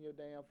 in your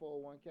damn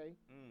 401k,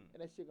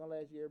 and that shit gonna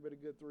last you every bit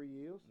a good 3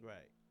 years.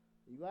 Right.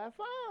 You gonna have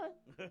fun.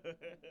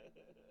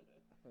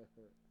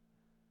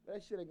 That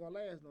shit ain't gonna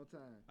last no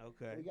time.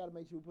 Okay. We got to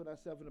make sure we put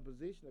ourselves in a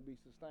position to be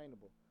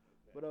sustainable.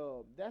 Okay.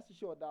 But that's the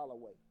short dollar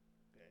way.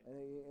 Okay.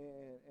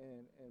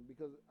 And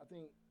because I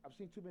think I've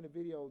seen too many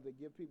videos that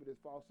give people this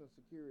false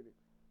insecurity,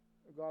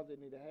 regardless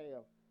they need to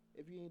have.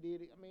 If you ain't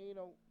did it,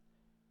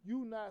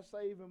 you not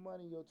saving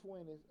money in your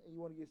 20s and you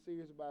want to get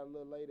serious about it a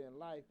little later in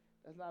life.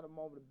 That's not a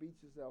moment to beat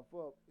yourself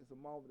up. It's a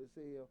moment to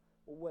say, well,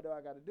 what do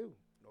I got to do?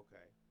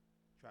 Okay.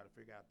 try to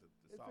figure out to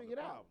Let's solve figure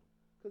the it out. problem.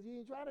 Because you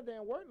ain't trying to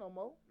damn work no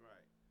more.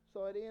 Right.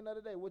 So at the end of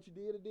the day, what you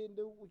did or didn't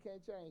do, we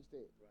can't change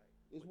that.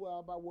 Right. It's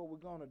well about what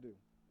we're going to do.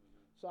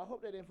 Mm-hmm. So I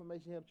hope that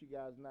information helped you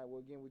guys tonight. Well,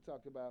 again, we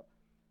talked about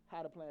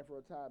how to plan for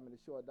retirement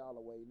the short dollar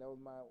way. That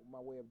was my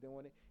way of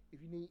doing it. If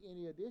you need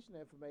any additional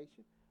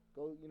information,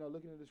 go,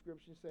 look in the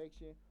description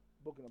section,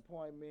 book an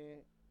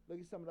appointment,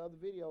 look at some of the other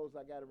videos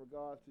I got in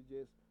regards to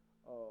just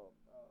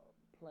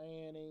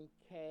planning,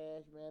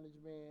 cash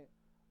management.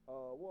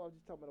 Well, I was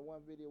just talking about the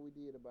one video we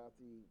did about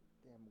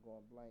I'm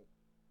going blank.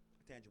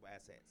 Tangible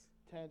assets.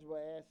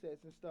 Tangible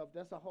assets and stuff.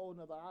 That's a whole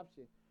nother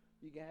option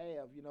you can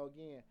have.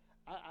 Again,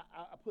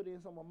 I put in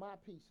some of my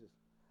pieces.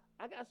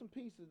 I got some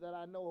pieces that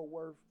I know are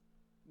worth,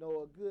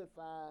 a good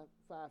five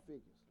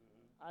figures.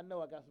 Mm-hmm. I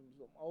know I got some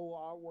old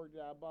artwork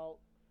that I bought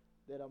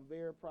that I'm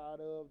very proud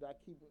of. That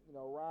I keep,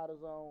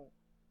 riders on.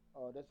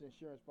 That's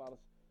insurance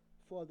policy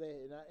for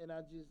that, and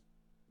I just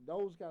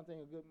those kind of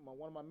things are good.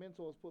 One of my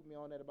mentors put me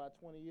on that about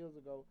 20 years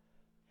ago,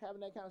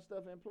 having that kind of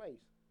stuff in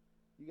place.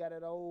 You got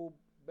that old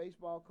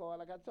baseball card,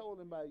 like I told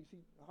him about. You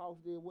see,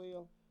 Hawks did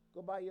well.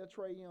 Go buy your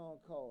Trae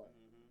Young card.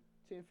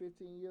 Mm-hmm. 10,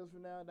 15 years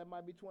from now, that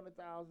might be $20,000.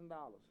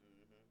 Mm-hmm.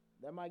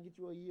 That might get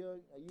you a year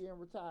in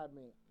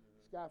retirement.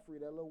 Mm-hmm. Scot free,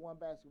 that little one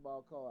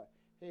basketball card.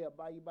 Hell,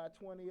 buy you about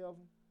 20 of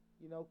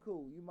them.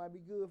 Cool. You might be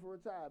good for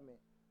retirement.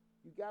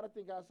 You got to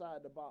think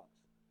outside the box.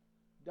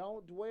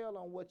 Don't dwell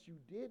on what you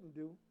didn't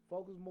do.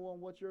 Focus more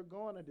on what you're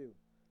going to do.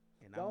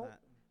 And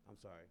I'm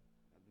sorry.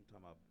 I'm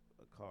talking about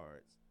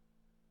cards.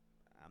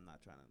 I'm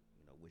not trying to,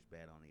 wish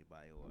bad on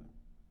anybody or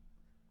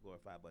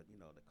glorify, but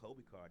the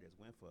Kobe card just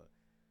went for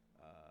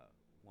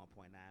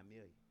 1.9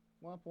 million.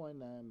 1.9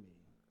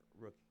 million.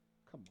 Rookie.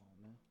 Come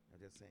on now. I'm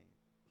just saying.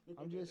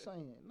 I'm just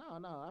saying.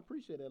 No, I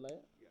appreciate that,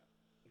 lad.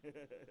 Yeah.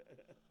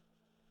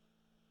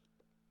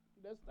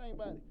 That's the thing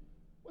about it.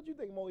 What you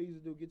think more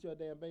easy to do? Get your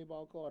damn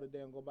baseball card or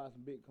damn go buy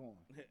some Bitcoin?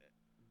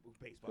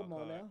 Baseball Come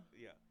on card. now.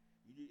 Yeah.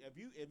 If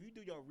you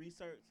do your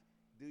research,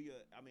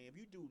 if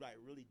you do like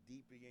really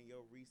deep in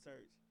your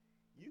research,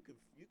 you could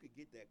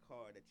get that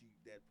card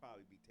that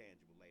probably be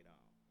tangible later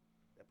on.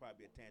 That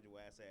probably be a tangible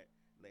asset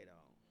later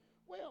on.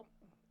 Well,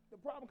 the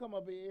problem come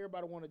up here,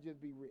 everybody want to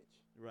just be rich.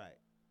 Right.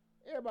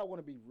 Everybody want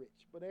to be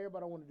rich, but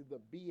everybody want to do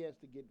the BS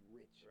to get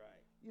rich.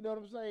 Right. You know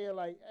what I'm saying?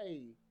 Like,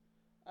 hey,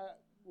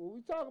 what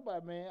we talk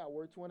about, man, I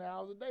work 20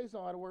 hours a day,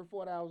 so I had to work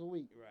 40 hours a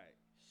week. Right.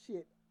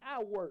 Shit,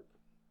 I work.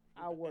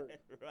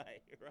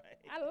 Right.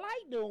 I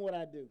like doing what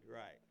I do.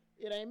 Right.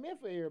 It ain't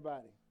meant for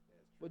everybody. That's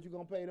true. But you're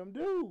going to pay them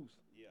dues.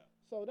 Yeah.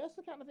 So that's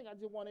the kind of thing I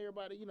just want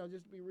everybody,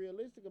 just to be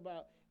realistic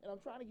about. And I'm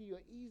trying to give you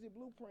an easy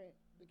blueprint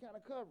to kind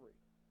of cover it.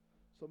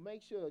 So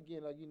make sure,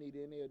 again, like you need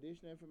any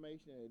additional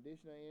information,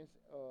 additional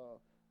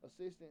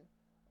assistance.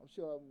 I'm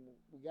sure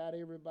we got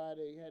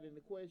everybody. Had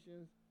any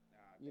questions?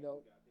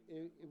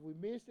 If we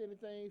missed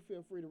anything,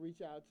 feel free to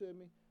reach out to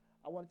me.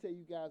 I want to tell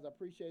you guys, I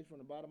appreciate from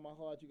the bottom of my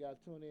heart you guys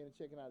tuning in and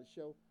checking out the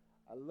show.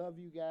 I love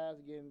you guys.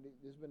 Again,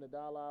 this has been the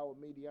Dollar Hour with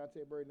me,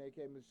 Deontay Burton,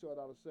 a.k.a. Mr. Short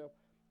Dollar Self.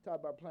 Talk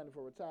about planning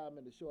for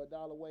retirement the Short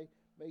Dollar way.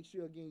 Make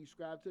sure, again, you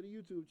subscribe to the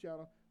YouTube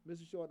channel,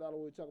 Mr. Short Dollar,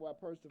 where we talk about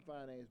personal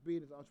finance,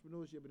 business,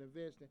 entrepreneurship, and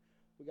investing.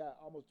 We got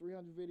almost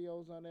 300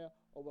 videos on there,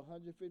 over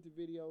 150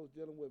 videos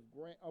dealing with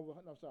over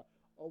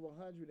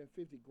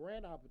 150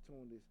 grant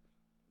opportunities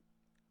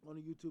on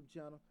the YouTube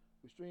channel.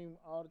 We stream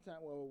all the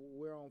time. Well,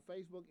 we're on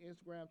Facebook,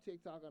 Instagram,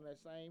 TikTok on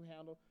that same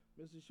handle,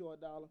 Mr. Short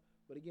Dollar.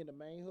 But again, the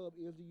main hub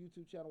is the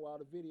YouTube channel where all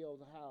the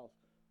videos are housed.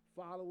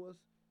 Follow us,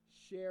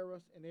 share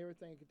us, and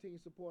everything. Continue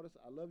to support us.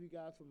 I love you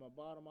guys from the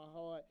bottom of my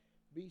heart.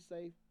 Be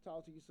safe.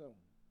 Talk to you soon.